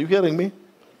 Are you hearing me?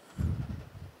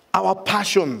 Our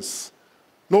passions.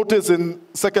 Notice in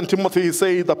 2 Timothy, he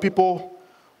says that people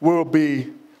will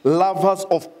be lovers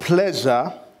of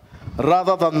pleasure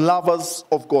rather than lovers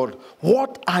of God.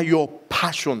 What are your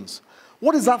passions?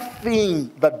 What is that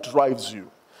thing that drives you?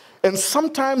 And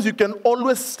sometimes you can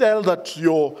always tell that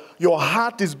your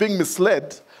heart is being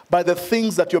misled by the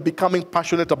things that you're becoming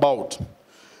passionate about.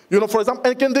 For example,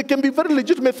 and they can be very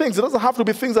legitimate things. It doesn't have to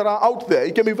be things that are out there.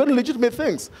 It can be very legitimate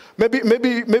things.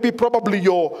 Maybe probably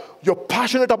you're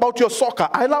passionate about your soccer.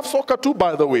 I love soccer too,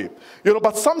 by the way.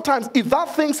 But sometimes if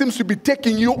that thing seems to be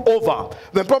taking you over,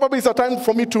 then probably it's a time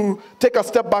for me to take a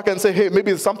step back and say, hey,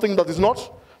 maybe it's something that is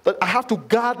not. That I have to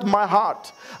guard my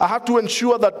heart. I have to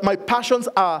ensure that my passions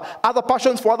other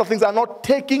passions for other things are not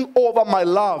taking over my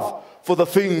love for the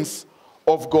things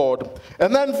of God.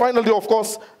 And then finally, of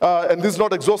course, and this is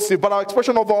not exhaustive, but our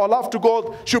expression of our love to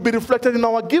God should be reflected in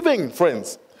our giving,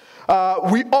 friends.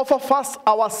 We offer first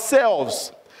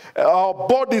ourselves, our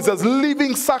bodies as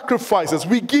living sacrifices.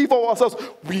 We give of ourselves,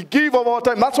 we give of our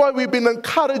time. That's why we've been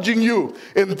encouraging you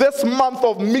in this month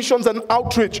of missions and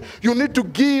outreach. You need to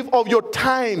give of your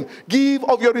time, give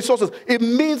of your resources. It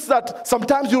means that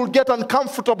sometimes you'll get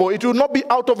uncomfortable. It will not be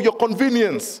out of your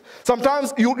convenience.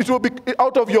 Sometimes it will be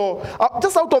out of your,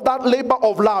 just out of that labor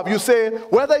of love. You say,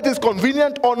 whether it is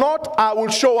convenient or not, I will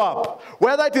show up.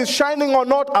 Whether it is shining or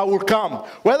not, I will come.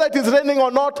 Whether it is raining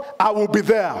or not, I will be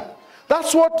there.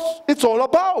 That's what it's all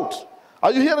about.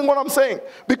 Are you hearing what I'm saying?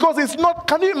 Because it's not,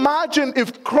 can you imagine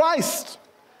if Christ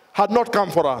had not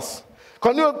come for us?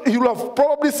 He would have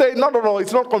probably said, no,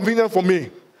 it's not convenient for me.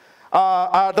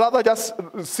 I'd rather just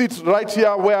sit right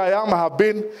here where I am, I have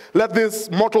been. Let these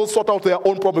mortals sort out their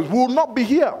own problems. We will not be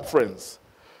here, friends.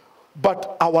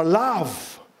 But our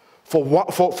love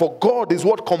for God is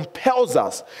what compels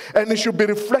us. And it should be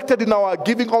reflected in our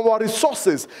giving of our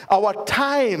resources, our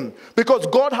time, because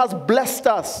God has blessed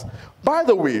us. By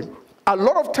the way, a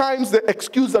lot of times the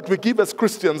excuse that we give as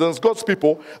Christians and as God's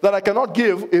people that I cannot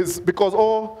give is because,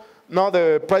 now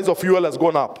the price of fuel has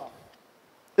gone up.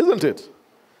 Isn't it?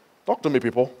 Talk to me,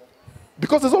 people.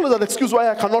 Because there's always an excuse why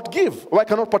I cannot give, why I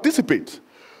cannot participate.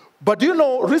 But do you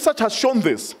know, research has shown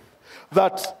this,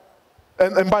 that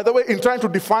and by the way, in trying to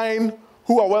define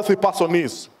who a wealthy person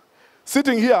is,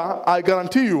 sitting here, I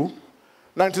guarantee you,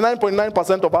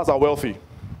 99.9% of us are wealthy.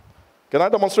 Can I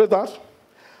demonstrate that?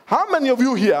 How many of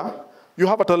you here, you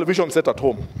have a television set at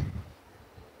home?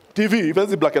 TV, even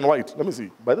if it's black and white. Let me see.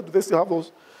 By the way, do they still have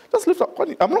those? Just lift up.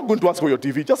 I'm not going to ask for your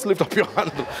TV. Just lift up your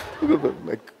hand.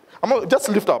 Just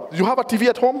lift up. You have a TV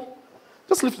at home?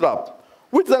 Just lift it up.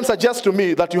 Which then suggests to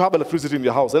me that you have electricity in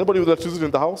your house. Anybody with electricity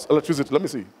in the house? Electricity, let me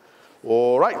see.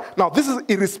 All right. Now, this is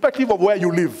irrespective of where you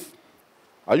live.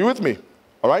 Are you with me?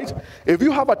 All right? If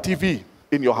you have a TV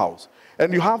in your house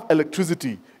and you have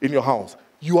electricity in your house,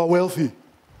 you are wealthy.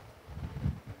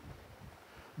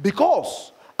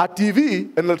 Because a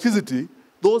TV and electricity,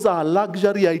 those are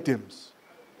luxury items.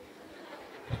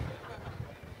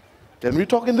 Can we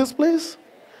talk in this place?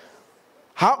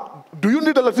 How do you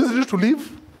need electricity to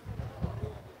live?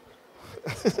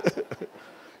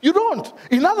 You don't.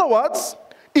 In other words,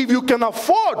 if you can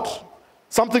afford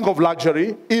something of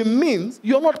luxury, it means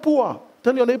you're not poor.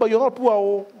 Tell your neighbor, you're not poor.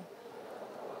 Oh.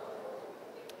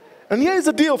 And here is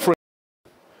the deal, friend.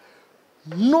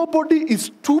 Nobody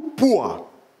is too poor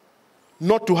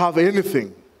not to have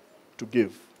anything to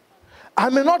give. I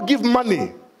may not give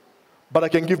money, but I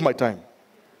can give my time.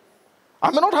 I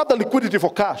may not have the liquidity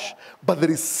for cash, but there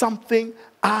is something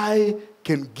I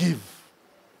can give.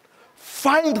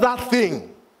 Find that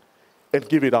thing and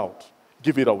give it out.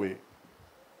 Give it away.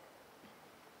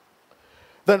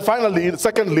 Then finally,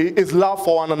 secondly, is love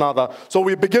for one another. So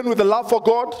we begin with the love for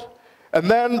God, and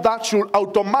then that should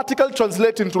automatically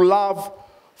translate into love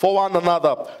for one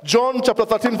another. John chapter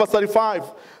 13, verse 35.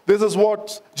 This is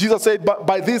what Jesus said,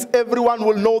 by this everyone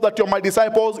will know that you're my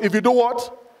disciples. If you do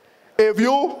what? If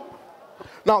you...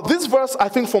 Now, this verse, I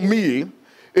think for me,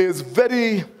 is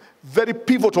very, very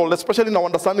pivotal, especially in our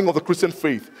understanding of the Christian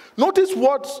faith. Notice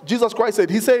what Jesus Christ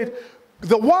said. He said,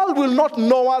 the world will not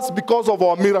know us because of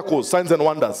our miracles, signs and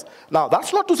wonders. Now,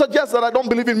 that's not to suggest that I don't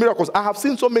believe in miracles. I have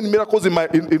seen so many miracles in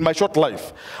my short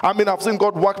life. I mean, I've seen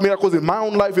God work miracles in my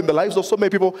own life, in the lives of so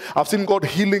many people. I've seen God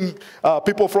healing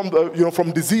people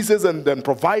from diseases and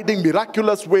providing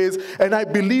miraculous ways. And I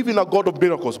believe in a God of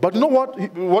miracles. But you know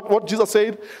what Jesus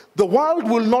said? The world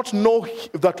will not know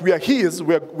that we are His,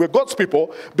 we're God's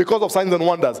people, because of signs and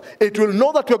wonders. It will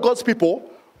know that we're God's people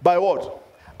by what?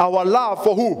 Our love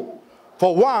for who?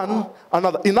 For one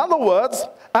another. In other words,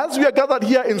 as we are gathered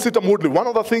here in CITAM Woodley, one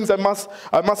of the things I must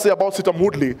say about CITAM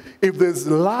Woodley, if there's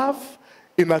love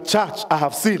in a church I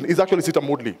have seen, is actually CITAM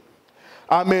Woodley.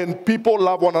 I mean, people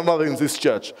love one another in this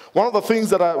church. One of the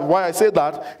things why I say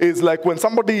that is like when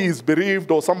somebody is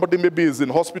bereaved or somebody maybe is in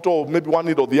hospital, or maybe one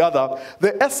need or the other,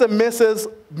 the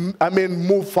SMSs,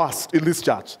 move fast in this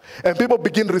church. And people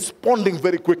begin responding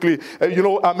very quickly.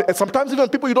 Sometimes even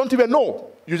people you don't even know.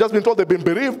 You've just been told they've been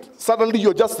bereaved. Suddenly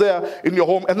you're just there in your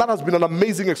home. And that has been an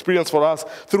amazing experience for us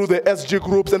through the SG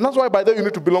groups. And that's why by then you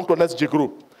need to belong to an SG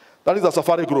group. That is a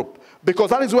safari group.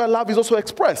 Because that is where love is also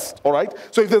expressed, all right?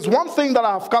 So if there's one thing that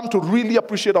I have come to really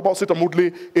appreciate about CITAM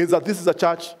Woodley is that this is a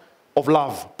church of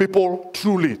love. People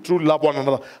truly, truly love one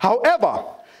another. However,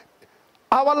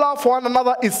 our love for one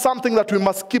another is something that we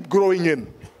must keep growing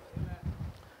in.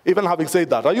 Even having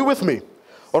said that, are you with me?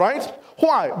 All right?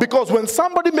 Why? Because when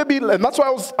somebody and that's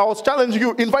why I was challenging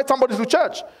you, invite somebody to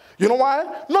church. You know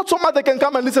why? Not so much they can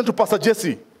come and listen to Pastor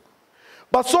Jesse.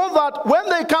 But so that when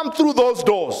they come through those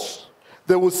doors,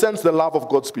 they will sense the love of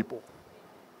God's people.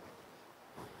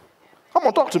 Come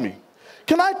on, talk to me.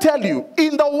 Can I tell you,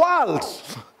 in the world,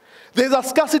 there's a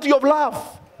scarcity of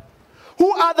love. Who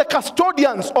are the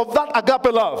custodians of that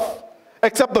agape love?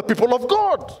 Except the people of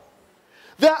God.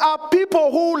 There are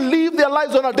people who live their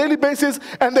lives on a daily basis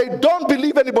and they don't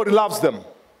believe anybody loves them.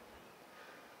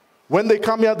 When they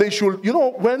come here, they should,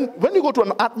 when you go to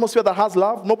an atmosphere that has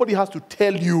love, nobody has to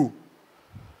tell you.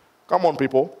 Come on,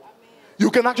 people. You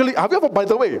can actually, have you ever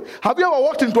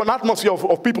walked into an atmosphere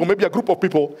of people, maybe a group of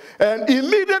people, and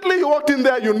immediately you walked in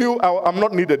there, you knew, I'm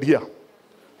not needed here.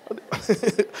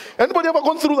 Anybody ever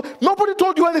gone through that? Nobody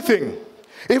told you anything.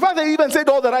 In fact, they even said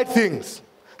all the right things.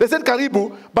 They said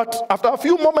karibu, but after a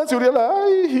few moments, you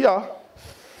realize, here,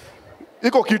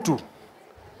 iko kitu.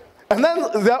 And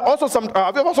then there are also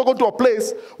have you also gone to a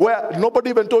place where nobody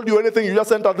even told you anything, you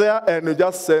just entered there and you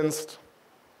just sensed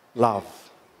love?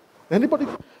 Anybody?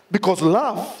 Because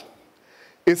love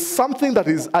is something that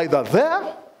is either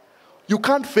there, you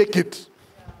can't fake it.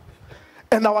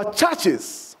 And our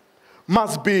churches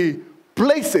must be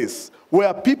places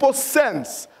where people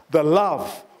sense the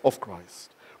love of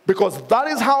Christ. Because that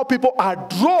is how people are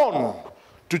drawn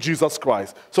to Jesus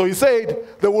Christ. So he said,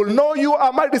 they will know you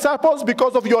are my disciples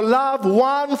because of your love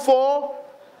one for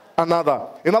another.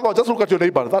 In other words, just look at your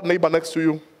neighbor, that neighbor next to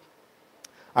you.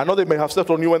 I know they may have stepped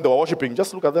on you when they were worshiping.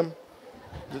 Just look at them.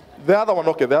 The other one,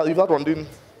 okay, if that one didn't.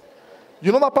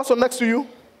 You know that person next to you?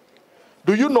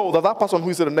 Do you know that person who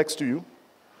is sitting next to you,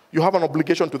 you have an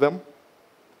obligation to them,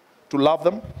 to love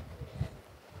them?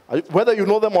 Whether you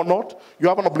know them or not, you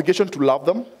have an obligation to love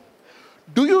them.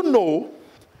 Do you know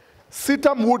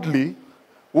CITAM Woodley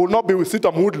will not be with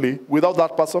CITAM Woodley without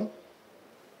that person?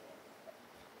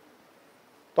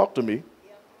 Talk to me.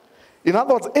 In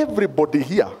other words, everybody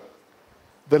here,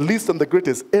 the least and the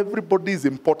greatest, everybody is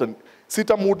important.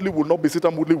 CITAM Woodley will not be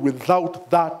CITAM Woodley without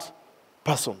that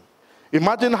person.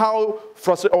 Imagine how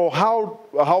frustrated or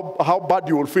how bad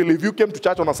you will feel if you came to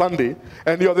church on a Sunday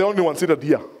and you're the only one seated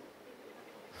here.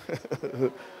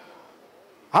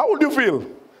 How would you feel?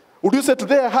 Would you say,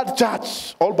 today I had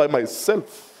church all by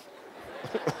myself?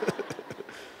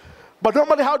 But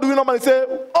normally, how do we normally say,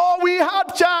 oh, we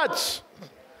had church?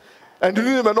 And you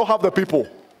didn't even know half the people.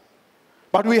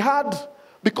 But we had,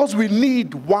 because we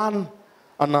need one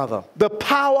another. The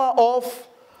power of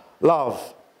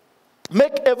love.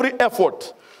 Make every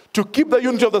effort to keep the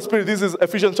unity of the Spirit. This is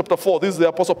Ephesians chapter 4. This is the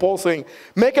Apostle Paul saying,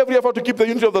 make every effort to keep the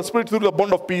unity of the Spirit through the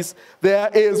bond of peace. There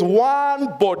is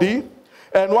one body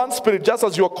and one Spirit, just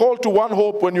as you are called to one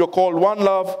hope when you are called, one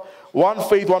love, one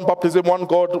faith, one baptism, one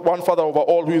God, one Father over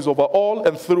all, who is over all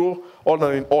and through all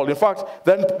and in all. In fact,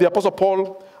 then the Apostle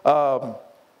Paul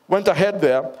went ahead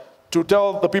there to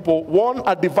tell the people, warn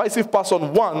a divisive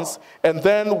person once and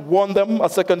then warn them a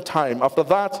second time. After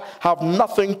that, have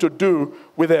nothing to do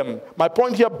with them. My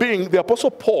point here being, the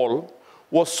Apostle Paul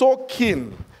was so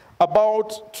keen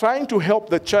about trying to help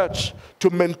the church to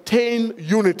maintain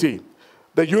unity,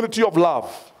 the unity of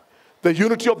love, the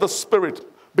unity of the Spirit.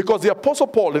 Because the Apostle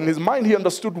Paul, in his mind, he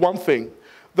understood one thing,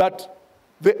 that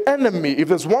the enemy, if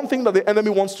there's one thing that the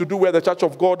enemy wants to do where the church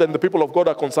of God and the people of God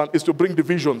are concerned, is to bring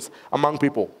divisions among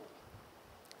people.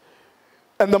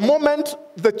 And the moment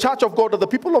the church of God or the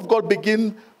people of God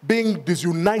begin being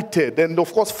disunited, and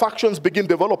of course factions begin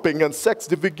developing and sects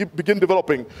begin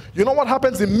developing, you know what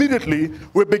happens immediately?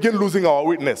 We begin losing our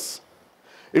witness.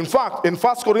 In fact, in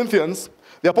 1 Corinthians,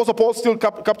 the Apostle Paul still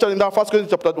captured in that 1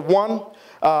 Corinthians chapter 1,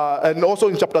 and also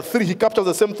in chapter 3, he captures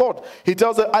the same thought. He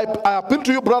tells them, I appeal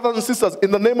to you, brothers and sisters,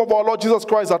 in the name of our Lord Jesus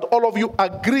Christ, that all of you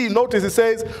agree, notice he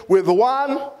says, with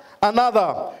one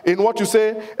another in what you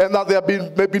say, and that there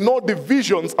may be no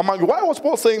divisions among you. Why was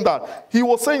Paul saying that? He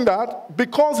was saying that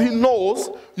because he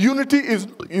knows unity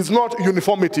is not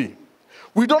uniformity.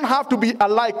 We don't have to be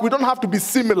alike. We don't have to be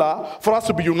similar for us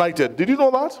to be united. Did you know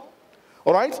that?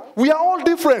 All right? We are all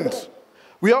different.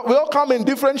 We all come in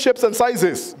different shapes and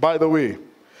sizes, by the way.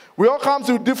 We all come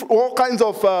to all kinds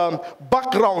of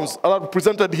backgrounds that are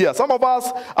presented here. Some of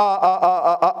us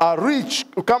are rich,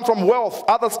 we come from wealth.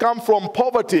 Others come from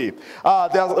poverty.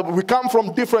 We come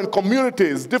from different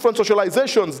communities, different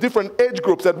socializations, different age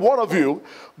groups, and what have you.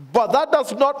 But that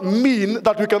does not mean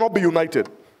that we cannot be united.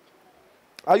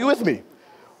 Are you with me?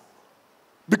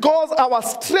 Because our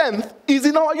strength is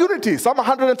in our unity. Psalm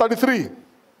 133.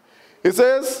 It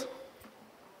says,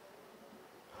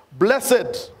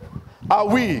 blessed are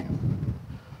we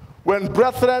when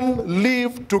brethren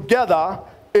live together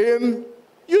in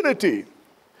unity.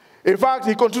 In fact,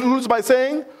 he concludes by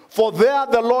saying, for there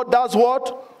the Lord does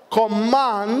what?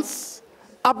 Commands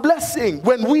a blessing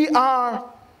when we are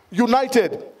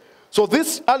united. So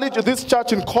this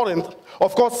church in Corinth,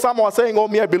 of course, some are saying, oh,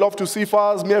 me, I belong to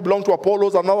Cephas, me, I belong to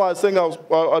Apollos, and now I'm saying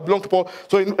I belong to Paul.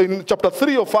 So in chapter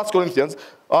 3 of 1 Corinthians,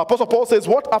 Apostle Paul says,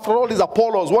 what after all is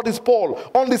Apollos? What is Paul?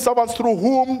 Only servants through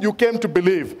whom you came to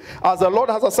believe. As the Lord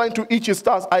has assigned to each his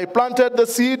task. I planted the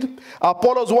seed,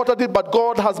 Apollos watered it, but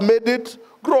God has made it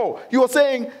grow. He was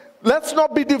saying, let's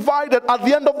not be divided. At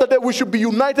the end of the day, we should be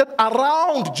united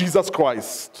around Jesus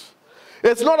Christ.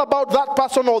 It's not about that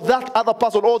person or that other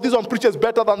person. Oh, this one preaches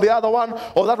better than the other one,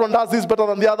 or that one does this better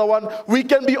than the other one. We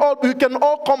can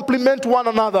all complement one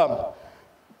another.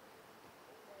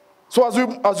 So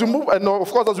as we move, and of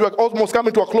course as we are almost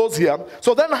coming to a close here,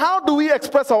 so then how do we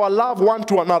express our love one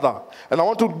to another? And I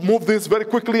want to move this very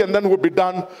quickly and then we'll be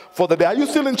done for the day. Are you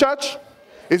still in church?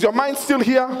 Is your mind still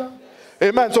here?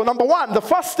 Amen. So number one, the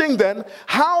first thing then,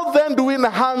 how then do we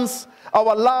enhance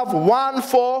our love one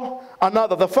for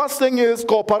another? The first thing is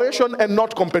cooperation and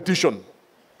not competition.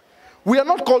 We are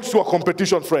not called to a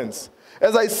competition, friends.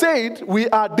 As I said, we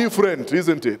are different,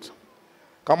 isn't it?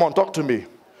 Come on, talk to me.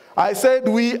 I said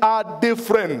we are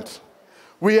different.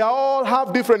 We all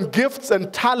have different gifts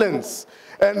and talents.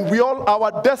 And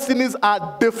our destinies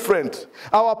are different.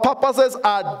 Our purposes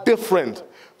are different.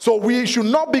 So we should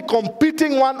not be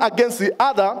competing one against the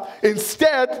other.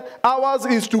 Instead, ours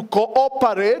is to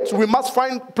cooperate. We must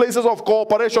find places of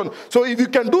cooperation. So if you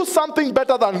can do something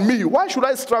better than me, why should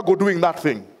I struggle doing that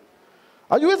thing?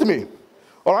 Are you with me?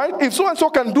 All right? If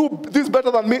so-and-so can do this better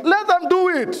than me, let them do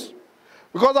it.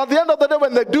 Because at the end of the day,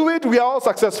 when they do it, we are all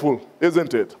successful,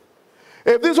 isn't it?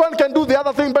 If this one can do the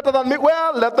other thing better than me,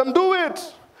 well, let them do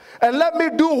it. And let me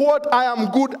do what I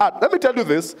am good at. Let me tell you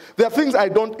this. There are things I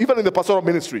don't, even in the pastoral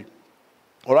ministry.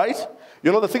 All right?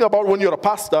 You know the thing about when you're a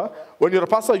pastor,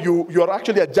 you are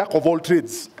actually a jack of all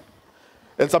trades.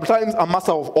 And sometimes a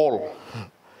master of all.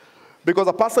 Because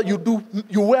a pastor, you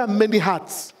wear many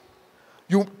hats.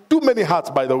 You too many hats,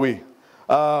 by the way.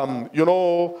 You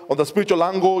know, on the spiritual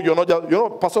angle, you're not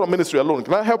just, pastoral ministry alone.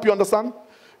 Can I help you understand?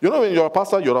 You know, when you're a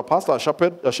pastor,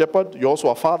 a shepherd, you're also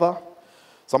a father.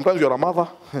 Sometimes you're a mother.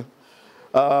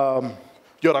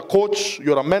 You're a coach,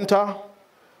 you're a mentor.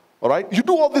 All right? You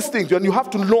do all these things, and you have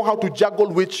to know how to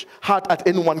juggle which hat at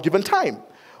any one given time.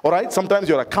 All right? Sometimes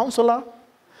you're a counselor.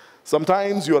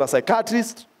 Sometimes you're a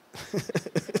psychiatrist.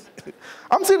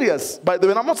 I'm serious, by the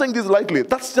way, and I'm not saying this lightly.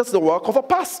 That's just the work of a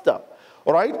pastor.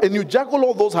 All right? And you juggle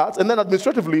all those hats, and then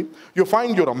administratively, you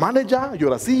find you're a manager,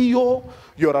 you're a CEO,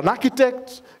 you're an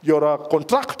architect, you're a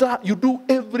contractor. You do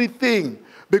everything.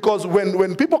 Because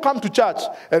when people come to church,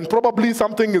 and probably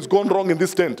something is gone wrong in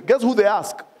this tent, guess who they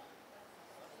ask?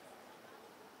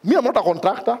 Me, I'm not a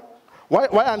contractor. Why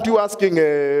aren't you asking,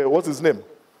 what's his name?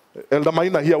 Elder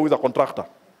Maina here, who is a contractor.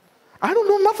 I don't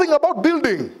know nothing about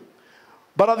building.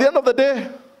 But at the end of the day,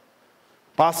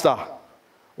 Pastor,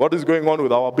 what is going on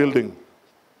with our building?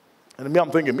 And me,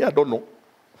 I'm thinking, I don't know.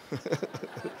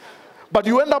 But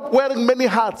you end up wearing many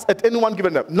hats at any one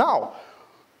given time. Now,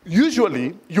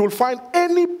 usually, you'll find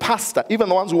any pastor, even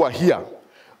the ones who are here,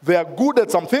 they are good at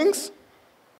some things,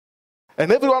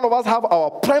 and every one of us have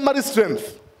our primary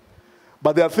strength.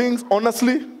 But there are things,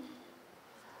 honestly,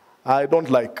 I don't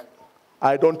like.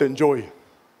 I don't enjoy.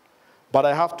 But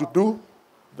I have to do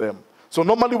them. So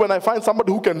normally when I find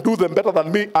somebody who can do them better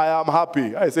than me, I am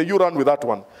happy. I say, you run with that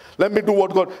one. Let me do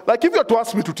what God... Like if you are to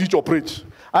ask me to teach or preach,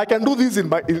 I can do this in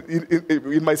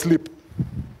my sleep.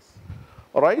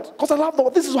 All right? Because I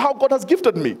love this is how God has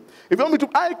gifted me. If you want me to...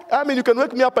 I mean, you can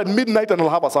wake me up at midnight and I'll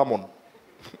have a sermon.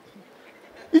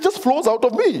 It just flows out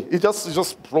of me. It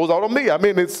just flows out of me. I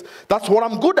mean, that's what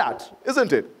I'm good at,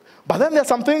 isn't it? But then there are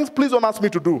some things, please don't ask me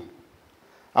to do.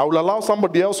 I will allow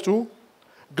somebody else to.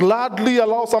 Gladly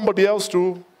allow somebody else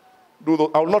to do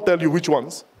those. I will not tell you which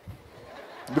ones.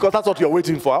 Because that's what you're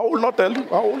waiting for. I will not tell you.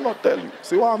 I will not tell you.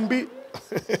 See what I'm be?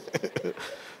 It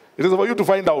is for you to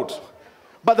find out.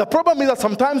 But the problem is that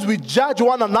sometimes we judge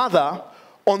one another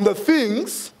on the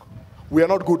things we are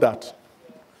not good at.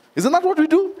 Isn't that what we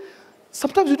do?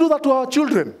 Sometimes we do that to our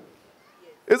children.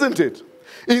 Isn't it?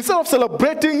 Instead of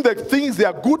celebrating the things they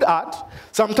are good at,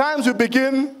 sometimes we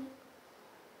begin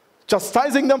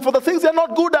chastising them for the things they're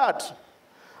not good at.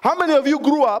 How many of you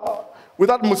grew up with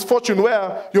that misfortune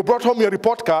where you brought home your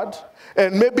report card,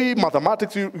 and maybe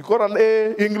mathematics, you got an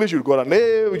A, English, you got an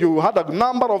A, you had a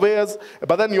number of A's,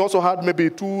 but then you also had maybe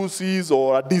 2 C's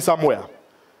or a D somewhere.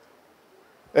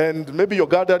 And maybe your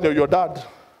guardian or your dad,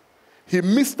 he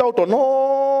missed out on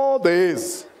all the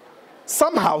A's.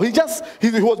 Somehow, he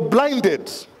was blinded.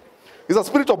 It's a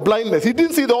spirit of blindness. He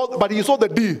didn't see but he saw the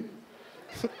D.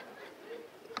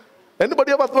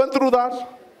 Anybody ever went through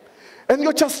that? And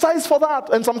you're chastised for that.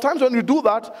 And sometimes when you do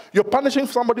that, you're punishing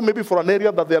somebody maybe for an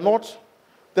area that they're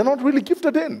not really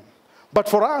gifted in. But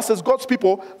for us as God's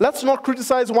people, let's not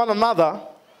criticize one another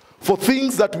for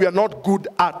things that we are not good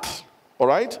at. All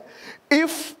right?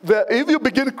 If you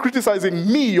begin criticizing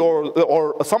me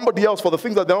or somebody else for the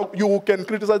things that you can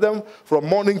criticize them from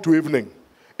morning to evening,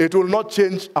 it will not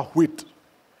change a whit.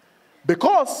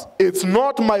 Because it's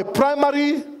not my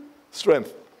primary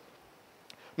strength.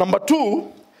 Number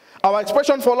 2, our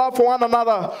expression for love for one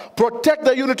another, protect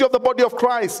the unity of the body of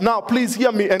Christ. Now, please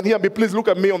hear me, and hear me. Please look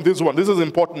at me on this one. This is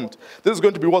important. This is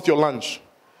going to be worth your lunch.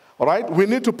 All right? We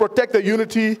need to protect the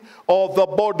unity of the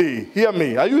body. Hear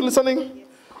me. Are you listening?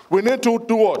 We need to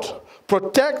do what?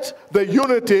 Protect the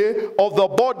unity of the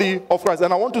body of Christ.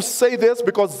 And I want to say this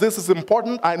because this is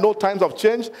important. I know times have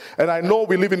changed, and I know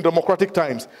we live in democratic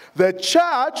times. The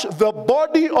church, the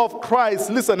body of Christ,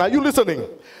 listen, are you listening?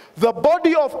 The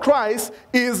body of Christ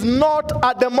is not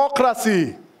a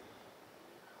democracy.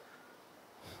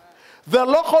 The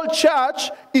local church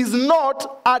is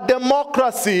not a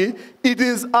democracy. It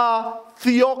is a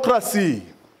theocracy.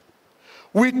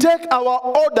 We take our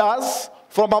orders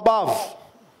from above,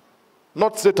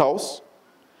 not State House,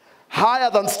 higher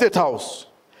than State House.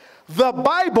 The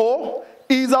Bible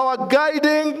is our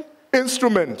guiding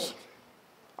instrument.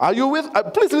 Are you with?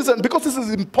 Please listen, because this is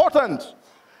important.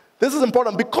 This is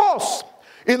important because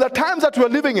in the times that we are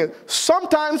living in,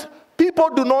 sometimes people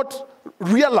do not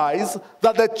realize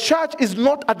that the church is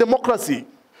not a democracy.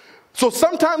 So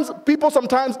sometimes,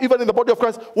 even in the body of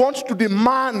Christ, want to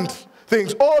demand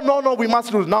things. Oh, no, we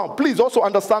must do. Now, please also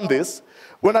understand this.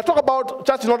 When I talk about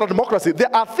church is not a democracy,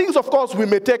 there are things, of course, we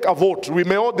may take a vote. We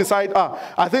may all decide,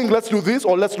 I think let's do this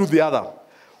or let's do the other.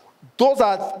 Those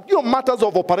are matters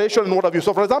of operation and what have you.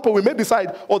 So, for example, we may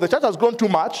decide, the church has grown too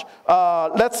much.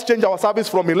 Let's change our service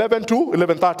from 11 to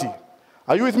 11:30.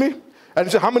 Are you with me? And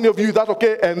you say, how many of you is that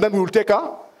okay? And then we will take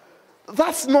a.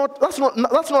 That's not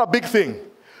a big thing.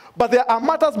 But there are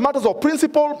matters of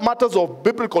principle, matters of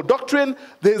biblical doctrine.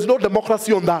 There is no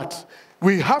democracy on that.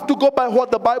 We have to go by what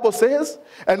the Bible says,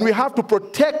 and we have to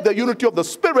protect the unity of the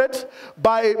Spirit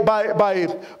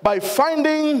by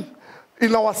finding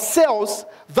in ourselves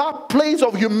that place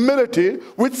of humility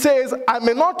which says, I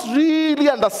may not really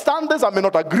understand this, I may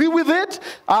not agree with it,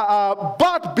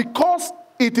 but because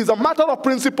it is a matter of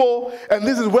principle, and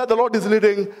this is where the Lord is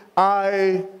leading,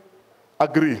 I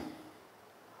agree.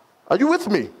 Are you with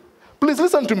me? Please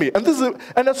listen to me.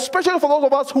 And especially for those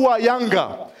of us who are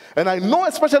younger. And I know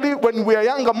especially when we are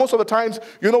younger, most of the times,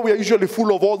 we are usually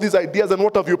full of all these ideas and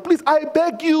what have you. Please, I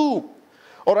beg you,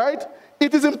 all right?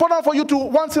 It is important for you to,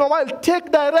 once in a while,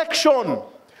 take direction.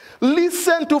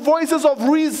 Listen to voices of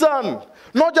reason.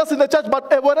 Not just in the church,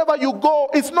 but wherever you go.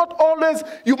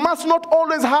 You must not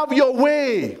always have your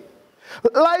way.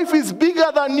 Life is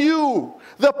bigger than you.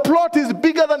 The plot is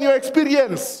bigger than your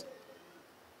experience.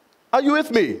 Are you with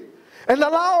me? And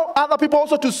allow other people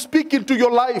also to speak into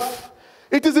your life.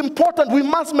 It is important. We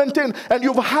must maintain. And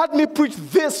you've heard me preach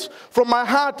this from my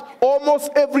heart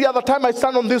almost every other time I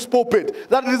stand on this pulpit.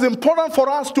 That it is important for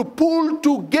us to pull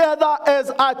together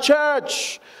as a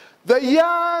church. The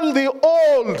young, the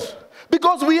old.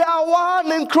 Because we are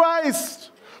one in Christ.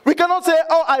 We cannot say,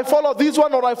 I follow this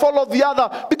one or I follow the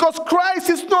other. Because Christ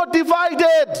is not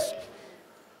divided.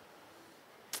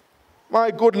 My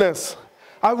goodness.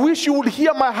 I wish you would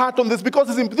hear my heart on this,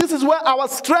 because this is where our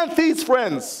strength is,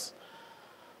 friends.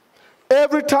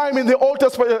 Every time in the Old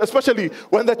Testament, especially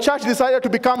when the church decided to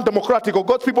become democratic, or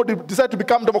God's people decided to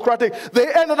become democratic,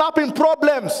 they ended up in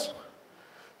problems.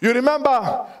 You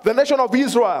remember the nation of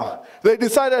Israel. They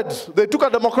took a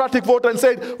democratic vote and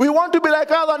said, we want to be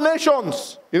like other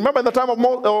nations. You remember in the time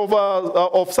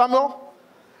of Samuel?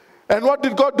 And what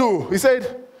did God do? He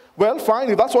said, well, fine,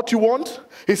 if that's what you want.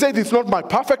 He said, it's not my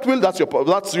perfect will, that's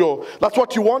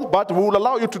what you want, but we will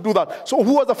allow you to do that. So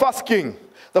who was the first king?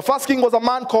 The first king was a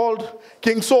man called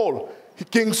King Saul.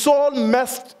 King Saul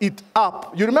messed it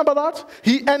up. You remember that?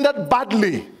 He ended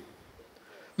badly.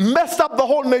 Messed up the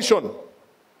whole nation.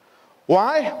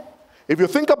 Why? If you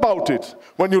think about it,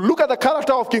 when you look at the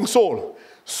character of King Saul,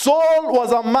 Saul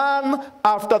was a man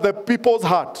after the people's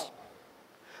heart.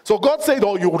 So God said,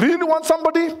 you really want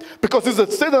somebody? Because it's the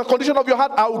state and the condition of your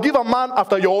heart, I will give a man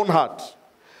after your own heart.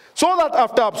 So that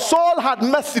after Saul had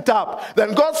messed it up,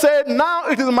 then God said, now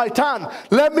it is my turn.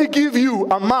 Let me give you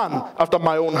a man after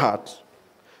my own heart.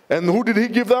 And who did he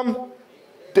give them?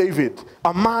 David.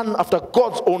 A man after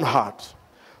God's own heart.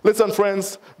 Listen,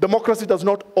 friends, democracy does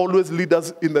not always lead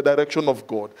us in the direction of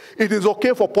God. It is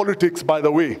okay for politics, by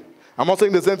the way. I'm not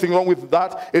saying there's anything wrong with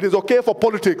that. It is okay for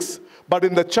politics. But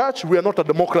in the church, we are not a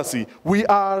democracy. We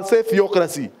are, say,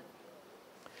 theocracy.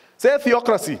 Say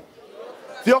theocracy.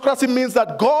 Theocracy means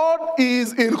that God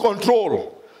is in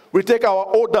control. We take our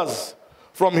orders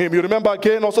from him. You remember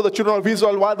again also the children of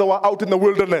Israel while they were out in the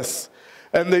wilderness.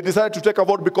 And they decided to take a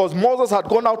vote because Moses had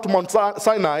gone out to Mount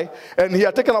Sinai and he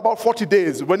had taken about 40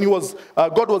 days when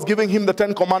God was giving him the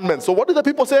 10 commandments. So what did the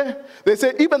people say? They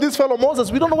said, even this fellow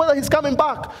Moses, we don't know whether he's coming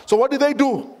back. So what did they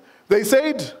do? They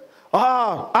said,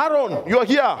 Aaron, you are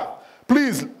here.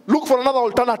 Please look for another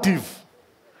alternative.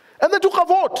 And they took a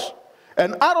vote.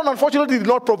 And Aaron, unfortunately, did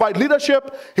not provide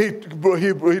leadership. He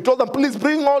told them, please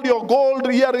bring all your gold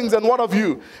earrings and what have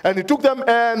you. And he took them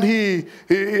and he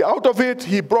out of it,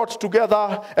 he brought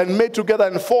together and made together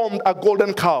and formed a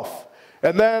golden calf.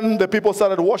 And then the people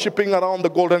started worshiping around the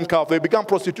golden calf. They began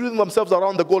prostituting themselves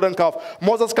around the golden calf.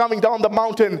 Moses coming down the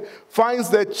mountain finds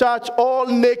the church all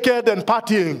naked and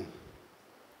partying.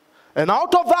 And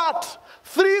out of that,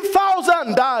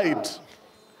 3,000 died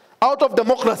out of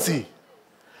democracy.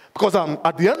 Because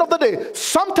at the end of the day,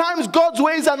 sometimes God's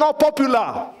ways are not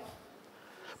popular,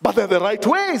 but they're the right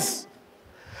ways.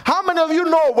 How many of you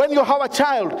know when you have a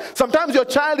child, sometimes your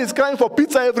child is crying for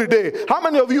pizza every day. How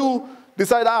many of you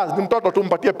decide, mtoto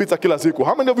tumpatie pizza kila siku?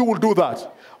 How many of you will do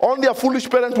that? Only a foolish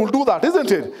parent will do that,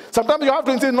 isn't it? Sometimes you have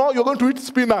to say, no, you're going to eat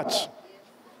spinach.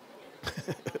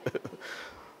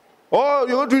 Or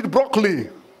you're going to eat broccoli.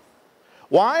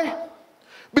 Why?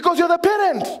 Because you're the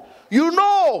parent. You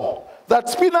know that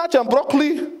spinach and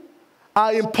broccoli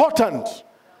are important.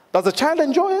 Does the child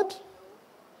enjoy it?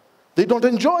 They don't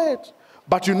enjoy it.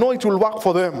 but you know it will work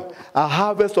for them. A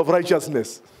harvest of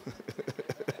righteousness.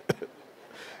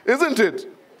 Isn't it?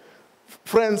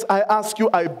 Friends, I ask you,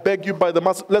 I beg you by the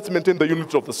mass, let's maintain the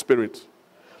unity of the Spirit.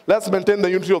 Let's maintain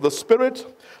the unity of the Spirit.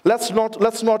 Let's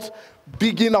not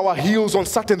dig in our heels on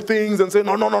certain things and say,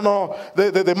 no.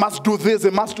 They must do this, they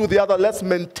must do the other. Let's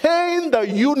maintain the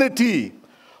unity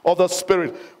of the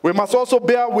Spirit. We must also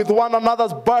bear with one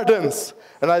another's burdens.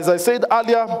 And as I said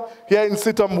earlier, here in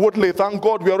CITAM, Woodley, thank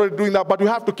God we're already doing that, but we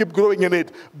have to keep growing in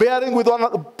it. Bearing with one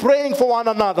another, praying for one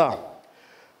another.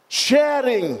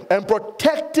 Sharing and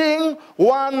protecting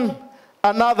one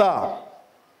another.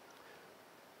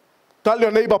 Tell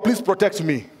your neighbor, please protect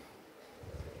me.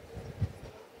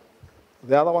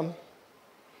 The other one?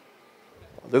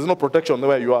 There's no protection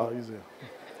where you are, is there?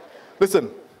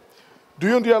 Listen, do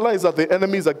you realize that the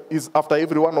enemy is after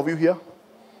every one of you here?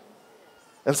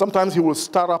 And sometimes he will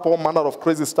stir up all manner of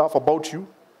crazy stuff about you.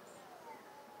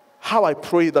 How I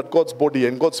pray that God's body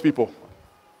and God's people,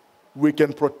 we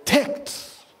can protect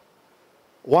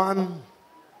one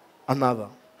another.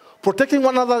 Protecting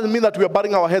one another doesn't mean that we are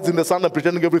burying our heads in the sand and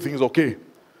pretending everything is okay.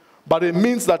 But it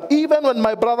means that even when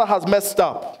my brother has messed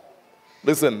up,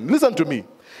 listen to me.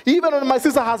 Even when my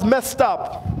sister has messed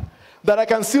up, that I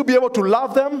can still be able to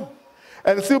love them,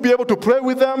 and still be able to pray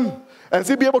with them, and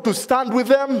still be able to stand with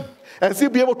them, and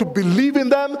still be able to believe in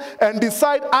them, and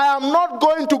decide I am not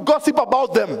going to gossip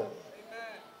about them. Amen.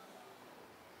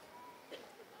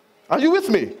 Are you with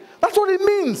me? That's what it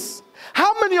means.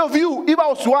 How many of you, if I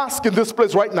was to ask in this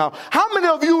place right now, how many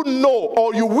of you know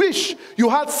or you wish you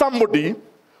had somebody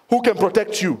who can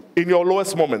protect you in your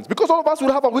lowest moments? Because all of us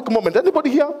will have a weak moment.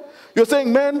 Anybody here? You're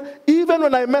saying, man, even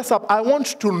when I mess up, I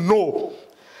want to know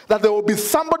that there will be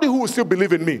somebody who will still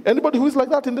believe in me. Anybody who is like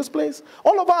that in this place?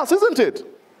 All of us, isn't it?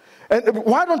 And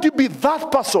why don't you be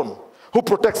that person who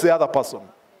protects the other person?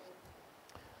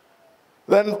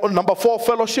 Then number 4,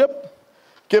 fellowship.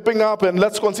 Keeping up, and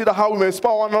let's consider how we may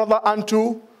inspire one another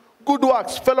unto good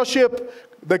works.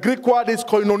 Fellowship, the Greek word is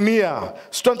koinonia,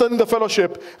 strengthening the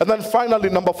fellowship. And then finally,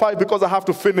 number 5, because I have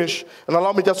to finish, and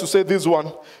allow me just to say this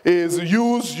one, is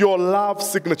use your love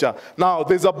signature. Now,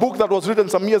 there's a book that was written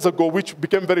some years ago, which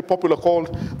became very popular,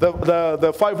 called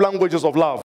the 5 Languages of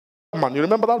Love. You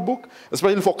remember that book?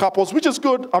 Especially for couples, which is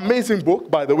good. Amazing book,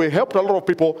 by the way. Helped a lot of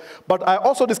people. But I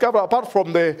also discovered, apart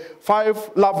from the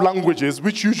 5 love languages,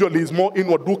 which usually is more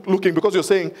inward looking, because you're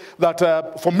saying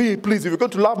that for me, please, if you're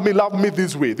going to love me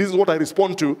this way. This is what I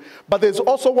respond to. But there's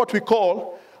also what we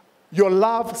call your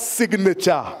love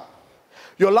signature.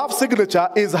 Your love signature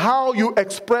is how you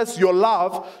express your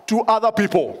love to other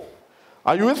people.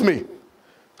 Are you with me?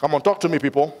 Come on, talk to me,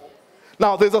 people.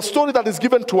 Now, there's a story that is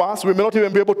given to us. We may not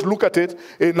even be able to look at it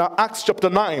in Acts chapter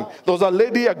 9. There was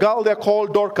a girl there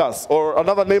called Dorcas, or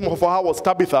another name for her was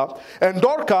Tabitha. And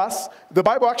Dorcas, the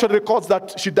Bible actually records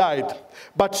that she died.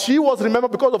 But she was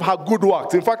remembered because of her good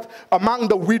works. In fact, among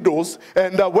the widows,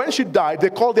 and when she died,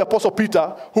 they called the Apostle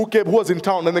Peter, who was in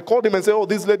town, and they called him and said, oh,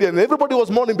 this lady, and everybody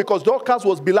was mourning because Dorcas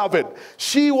was beloved.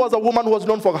 She was a woman who was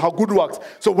known for her good works.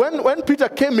 So when Peter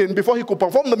came in, before he could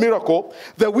perform the miracle,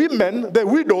 the women, the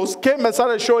widows, came and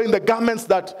started showing the garments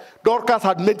that Dorcas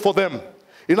had made for them.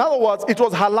 In other words, it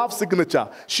was her love signature.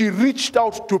 She reached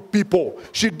out to people.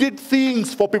 She did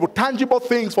things for people, tangible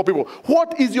things for people.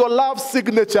 What is your love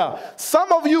signature? Some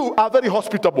of you are very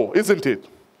hospitable, isn't it?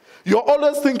 You're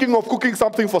always thinking of cooking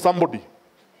something for somebody.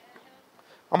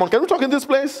 Come on, can we talk in this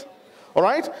place? All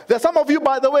right? There's some of you,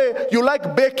 by the way, you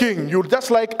like baking. You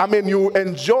just like, you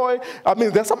enjoy.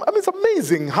 It's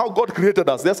amazing how God created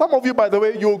us. There's some of you, by the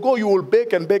way, you will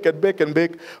bake and bake and bake and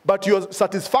bake. But your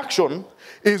satisfaction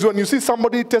is when you see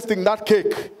somebody tasting that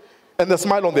cake and the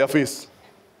smile on their face.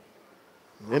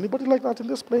 Anybody like that in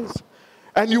this place?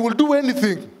 And you will do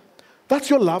anything. That's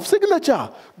your love signature.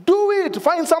 Do it.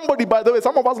 Find somebody, by the way.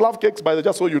 Some of us love cakes, by the way,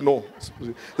 just so you know.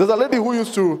 There's a lady who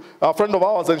used to, a friend of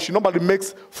ours, and she normally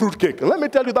makes fruit cake. And let me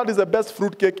tell you, that is the best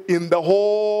fruit cake in the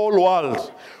whole world.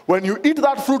 When you eat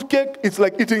that fruit cake, it's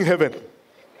like eating heaven.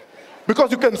 Because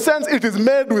you can sense it is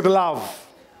made with love.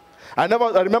 I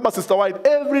remember Sister White,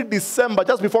 every December,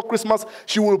 just before Christmas,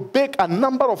 she will bake a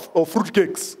number of fruit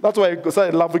cakes. That's why I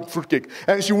started loving fruit cake.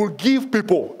 And she will give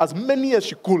people as many as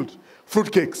she could.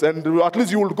 Fruitcakes, and at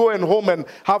least you will go home and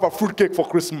have a fruitcake for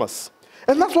Christmas.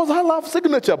 And that was her love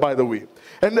signature, by the way.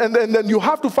 And then you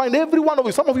have to find every one of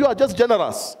you. Some of you are just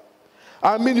generous.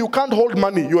 You can't hold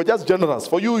money. You are just generous.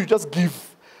 For you, you just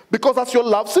give. Because that's your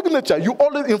love signature. You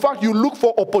always, in fact, you look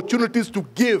for opportunities to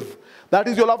give. That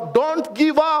is your love. Don't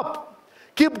give up.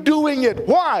 Keep doing it.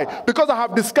 Why? Because I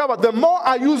have discovered the more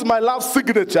I use my love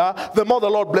signature, the more the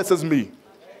Lord blesses me.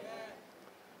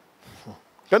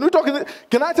 Can we talk?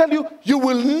 Can I tell you, you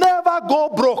will never go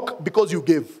broke because you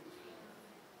give.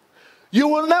 You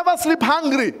will never sleep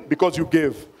hungry because you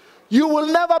give. You will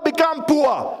never become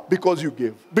poor because you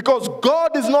give. Because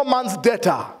God is no man's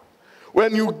debtor.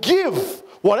 When you give,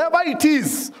 whatever it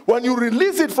is, when you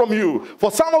release it from you, for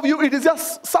some of you, it is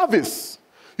just service.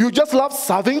 You just love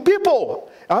serving people.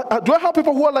 Do I have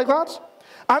people who are like that?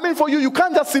 I mean, for you, you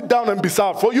can't just sit down and be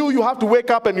served. For you, you have to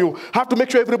wake up and you have to make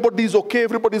sure everybody is okay,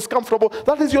 everybody is comfortable.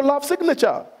 That is your love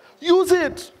signature. Use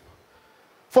it.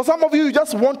 For some of you, you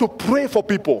just want to pray for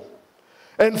people.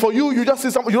 And for you, you just see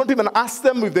someone, you don't even ask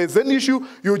them if there's an issue.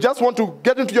 You just want to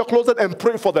get into your closet and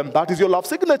pray for them. That is your love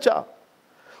signature.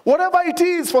 Whatever it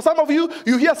is, for some of you,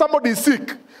 you hear somebody is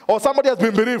sick or somebody has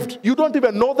been bereaved. You don't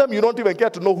even know them. You don't even care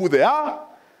to know who they are.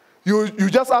 You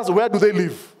just ask, where do they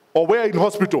live? Or where in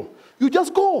hospital? You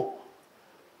just go.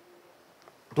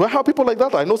 Do I have people like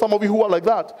that? I know some of you who are like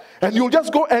that. And you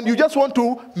just go and you just want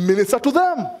to minister to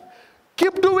them.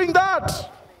 Keep doing that.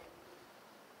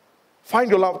 Find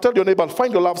your love. Tell your neighbor,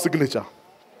 find your love signature.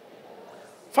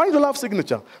 Find your love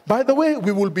signature. By the way,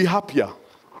 we will be happier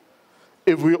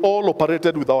if we all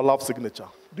operated with our love signature.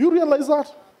 Do you realize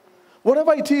that?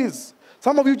 Whatever it is.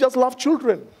 Some of you just love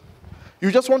children.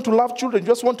 You just want to love children. You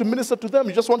just want to minister to them.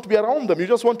 You just want to be around them. You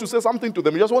just want to say something to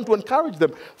them. You just want to encourage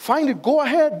them. Find it. Go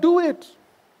ahead. Do it.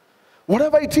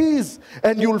 Whatever it is.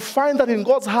 And you'll find that in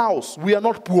God's house, we are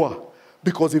not poor.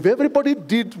 Because if everybody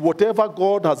did whatever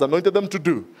God has anointed them to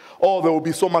do, oh, there will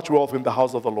be so much wealth in the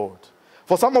house of the Lord.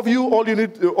 For some of you, all you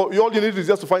need is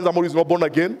just to find somebody who is not born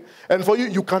again. And for you,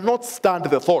 you cannot stand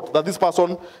the thought that this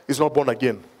person is not born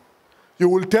again. You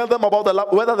will tell them about the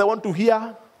love, whether they want to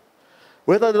hear,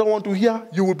 whether they don't want to hear,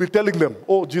 you will be telling them,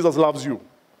 oh, Jesus loves you.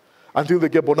 Until they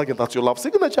get born again, that's your love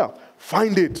signature.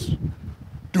 Find it.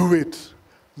 Do it.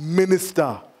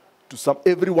 Minister to some.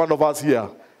 Every one of us here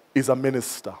is a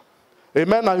minister.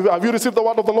 Amen. Have you received the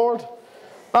word of the Lord?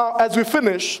 Now, as we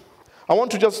finish, I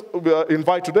want to just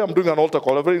invite today, I'm doing an altar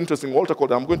call, a very interesting altar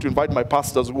call. I'm going to invite my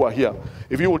pastors who are here.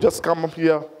 If you will just come up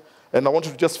here, and I want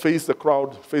you to just face the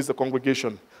crowd, face the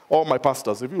congregation. All my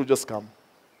pastors, if you will just come.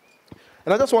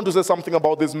 And I just want to say something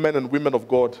about these men and women of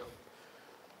God.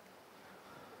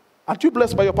 Aren't you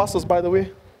blessed by your pastors, by the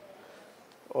way?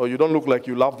 Or you don't look like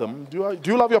you love them. Do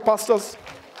you love your pastors?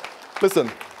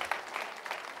 Listen.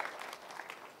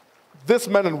 These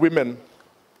men and women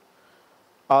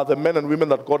are the men and women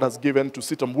that God has given to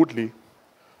CITAM Woodley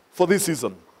for this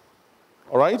season.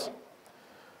 All right?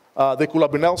 They could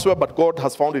have been elsewhere, but God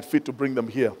has found it fit to bring them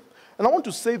here. And I want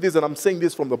to say this, and I'm saying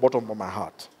this from the bottom of my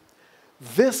heart.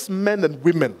 These men and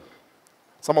women,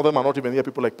 some of them are not even here,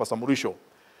 people like Pastor Mauricio.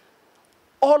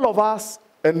 All of us,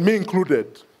 and me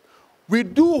included, we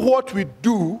do what we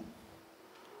do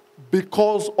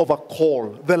because of a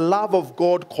call. The love of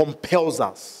God compels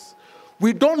us.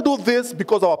 We don't do this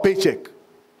because of our paycheck.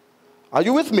 Are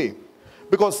you with me?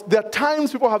 Because there are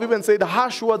times people have even said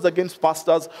harsh words against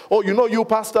pastors. Oh, you know, you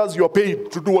pastors, you're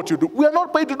paid to do what you do. We are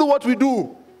not paid to do what we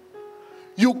do.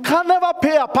 You can never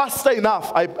pay a pastor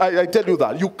enough. I tell you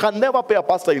that. You can never pay a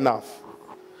pastor enough.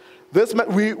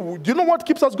 Do you know what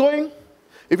keeps us going?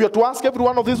 If you have to ask every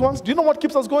one of these ones, do you know what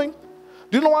keeps us going?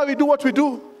 Do you know why we do what we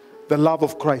do? The love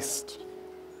of Christ.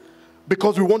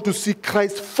 Because we want to see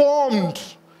Christ formed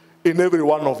in every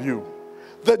one of you.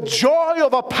 The joy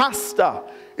of a pastor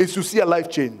is to see a life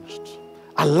changed,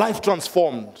 a life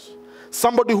transformed.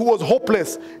 Somebody who was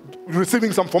hopeless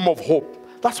receiving some form of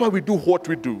hope. That's why we do what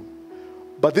we do.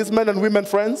 But these men and women,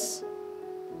 friends,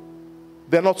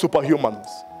 they're not superhumans.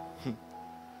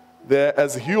 They're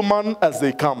as human as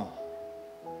they come.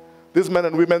 These men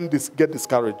and women get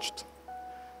discouraged.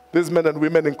 These men and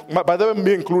women, by the way,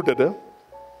 me included,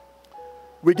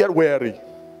 we get weary.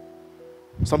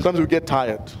 Sometimes we get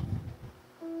tired.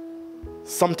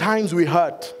 Sometimes we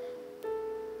hurt.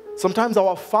 Sometimes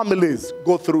our families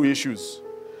go through issues.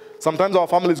 Sometimes our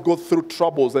families go through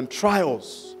troubles and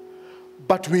trials.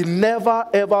 But we never,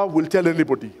 ever will tell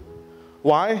anybody.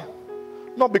 Why?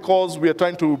 Not because we are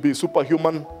trying to be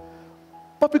superhuman,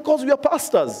 but because we are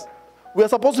pastors. We are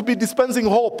supposed to be dispensing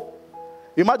hope.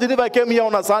 Imagine if I came here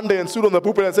on a Sunday and stood on the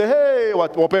pulpit and say, hey,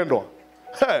 wapendwa.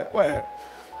 Hey, where?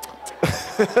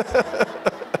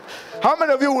 How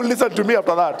many of you will listen to me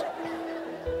after that?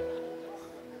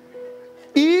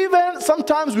 Even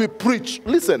sometimes we preach.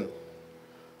 Listen.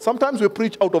 Sometimes we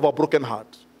preach out of a broken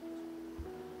heart.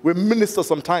 We minister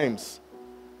sometimes.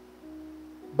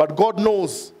 But God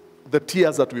knows the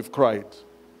tears that we've cried.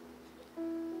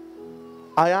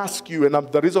 I ask you,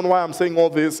 and the reason why I'm saying all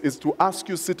this is to ask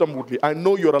you, CITAM Woodley. I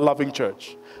know you're a loving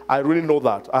church. I really know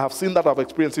that. I have seen that. I've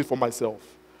experienced it for myself.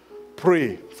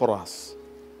 Pray for us.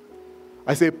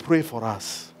 I say, pray for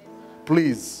us.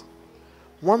 Please.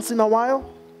 Once in a while,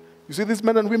 you see these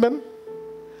men and women,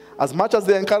 as much as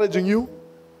they're encouraging you,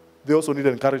 they also need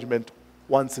encouragement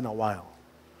once in a while.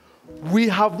 We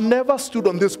have never stood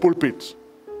on this pulpit,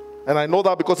 and I know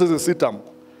that because it's a CITAM,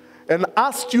 and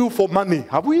asked you for money,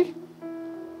 have we?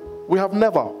 We have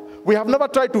never. We have never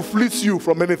tried to fleece you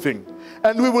from anything,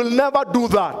 and we will never do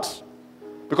that.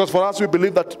 Because for us, we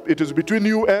believe that it is between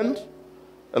you and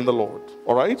the Lord,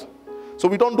 all right? So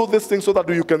we don't do this thing so that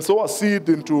you can sow a seed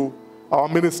into our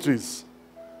ministries,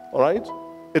 all right?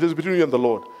 It is between you and the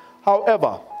Lord.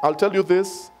 However, I'll tell you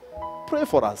this, pray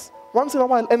for us. Once in a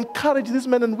while, encourage these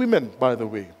men and women, by the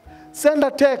way. Send a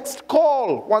text,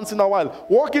 call once in a while.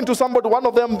 Walk into somebody, one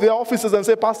of them, their offices, and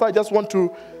say, Pastor, I just want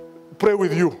to pray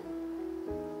with you.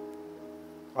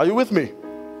 Are you with me?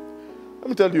 Let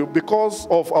me tell you, because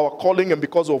of our calling and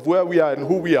because of where we are and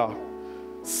who we are,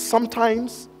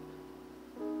 sometimes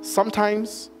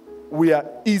we are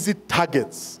easy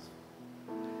targets.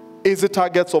 Easy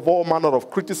targets of all manner of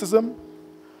criticism,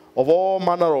 of all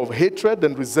manner of hatred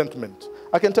and resentment.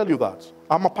 I can tell you that.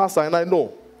 I'm a pastor and I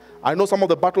know some of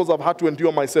the battles I've had to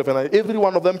endure myself, and every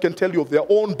one of them can tell you of their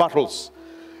own battles.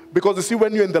 Because you see,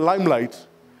 when you're in the limelight,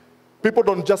 people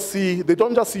don't just see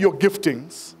your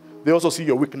giftings, they also see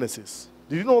your weaknesses.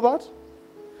 Did you know that?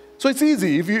 So it's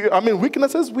easy.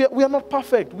 Weaknesses, we are not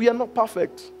perfect. We are not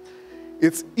perfect.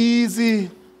 It's easy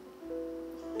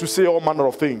to say all manner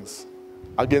of things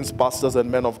against pastors and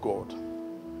men of God.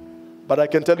 But I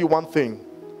can tell you one thing.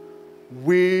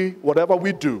 Whatever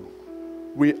we do,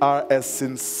 we are as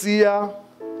sincere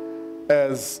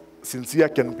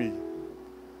can be.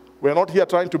 We're not here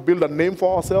trying to build a name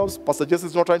for ourselves. Pastor Jesse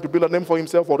is not trying to build a name for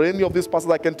himself or any of these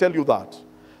pastors. I can tell you that.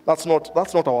 That's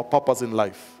not our purpose in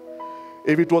life.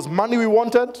 If it was money we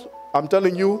wanted, I'm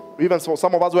telling you, even for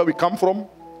some of us where we come from,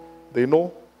 they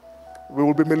know we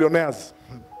will be millionaires.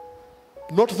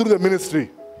 Not through the ministry,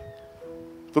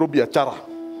 through biachara.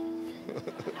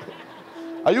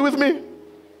 Are you with me?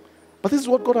 But this is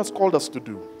what God has called us to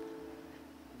do.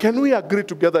 Can we agree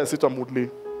together as CITAM Woodley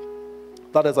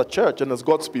that as a church and as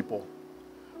God's people,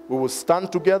 we will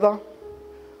stand together,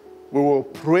 we will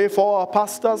pray for our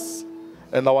pastors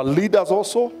and our leaders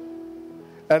also,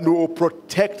 and we will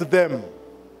protect them.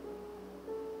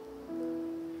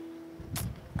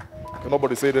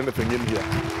 Nobody said anything in here.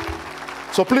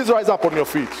 So please rise up on your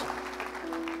feet.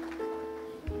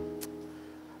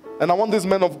 And I want these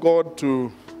men of God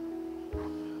to,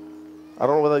 I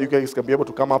don't know whether you guys can be able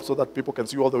to come up so that people can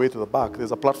see you all the way to the back.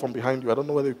 There's a platform behind you. I don't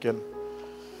know whether you can.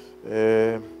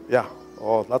 Yeah.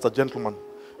 Oh, that's a gentleman.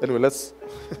 Anyway, let's.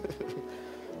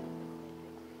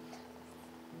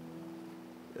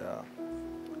 Yeah.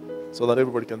 So that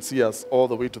everybody can see us all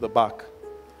the way to the back.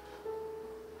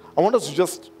 I want us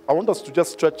to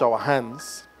just stretch our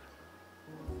hands.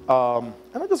 And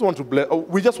I just want to bless.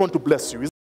 We just want to bless you.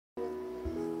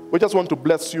 We just want to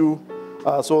bless you.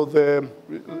 So the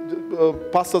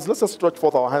pastors, let's just stretch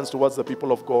forth our hands towards the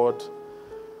people of God.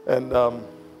 And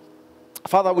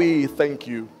Father, we thank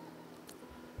you.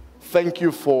 Thank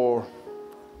you for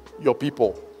your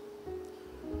people.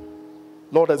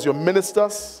 Lord, as your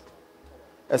ministers,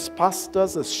 as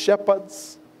pastors, as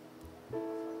shepherds,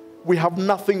 we have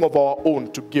nothing of our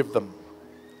own to give them.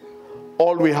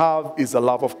 All we have is the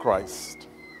love of Christ.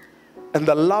 And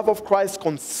the love of Christ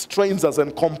constrains us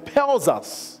and compels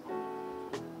us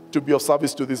to be of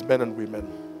service to these men and women.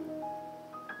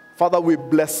 Father, we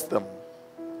bless them.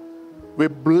 We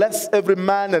bless every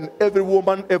man and every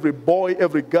woman, every boy,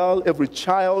 every girl, every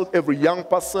child, every young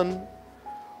person.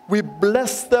 We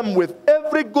bless them with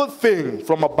every good thing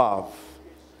from above.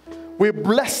 We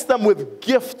bless them with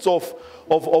gifts of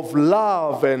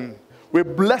love, and we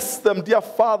bless them, dear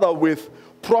Father, with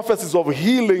prophecies of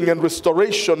healing and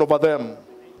restoration over them.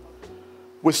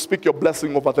 We speak your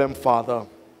blessing over them, Father.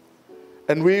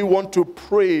 And we want to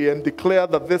pray and declare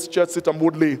that this church, CITAM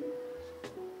Woodley,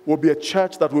 will be a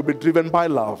church that will be driven by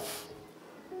love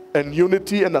and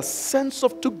unity and a sense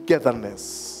of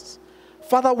togetherness.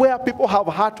 Father, where people have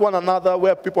hurt one another,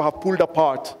 where people have pulled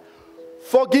apart,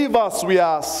 forgive us, we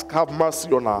ask. Have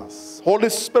mercy on us. Holy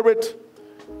Spirit,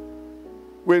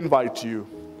 we invite you.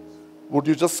 Would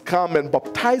you just come and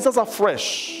baptize us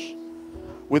afresh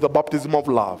with the baptism of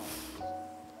love?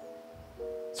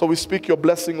 So we speak your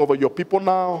blessing over your people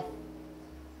now.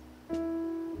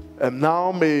 And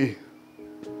now may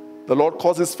the Lord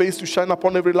cause his face to shine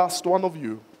upon every last one of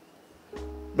you.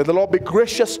 May the Lord be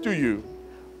gracious to you.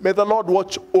 May the Lord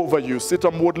watch over you.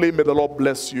 CITAM Woodley, may the Lord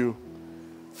bless you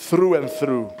through and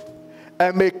through.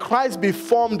 And may Christ be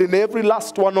formed in every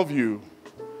last one of you,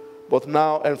 both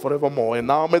now and forevermore. And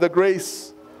now may the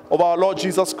grace of our Lord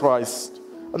Jesus Christ,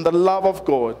 and the love of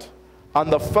God,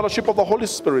 and the fellowship of the Holy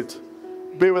Spirit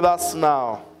be with us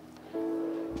now.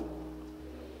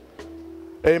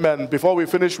 Amen. Before we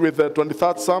finish with the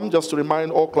 23rd Psalm, just to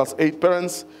remind all Class 8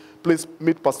 parents, please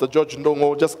meet Pastor George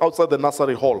Ndongo just outside the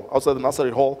nursery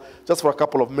hall, just for a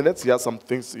couple of minutes. He has some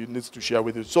things he needs to share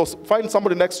with you. So find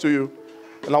somebody next to you.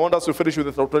 And I want us to finish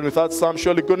with the 23rd Psalm.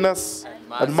 Surely goodness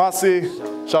and mercy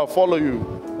shall follow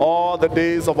you all the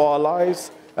days of our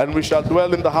lives, and we shall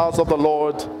dwell in the house of the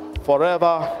Lord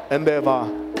forever and ever.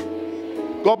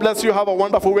 God bless you. Have a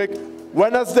wonderful week.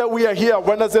 Wednesday we are here.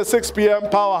 Wednesday 6 p.m.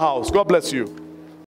 Powerhouse. God bless you.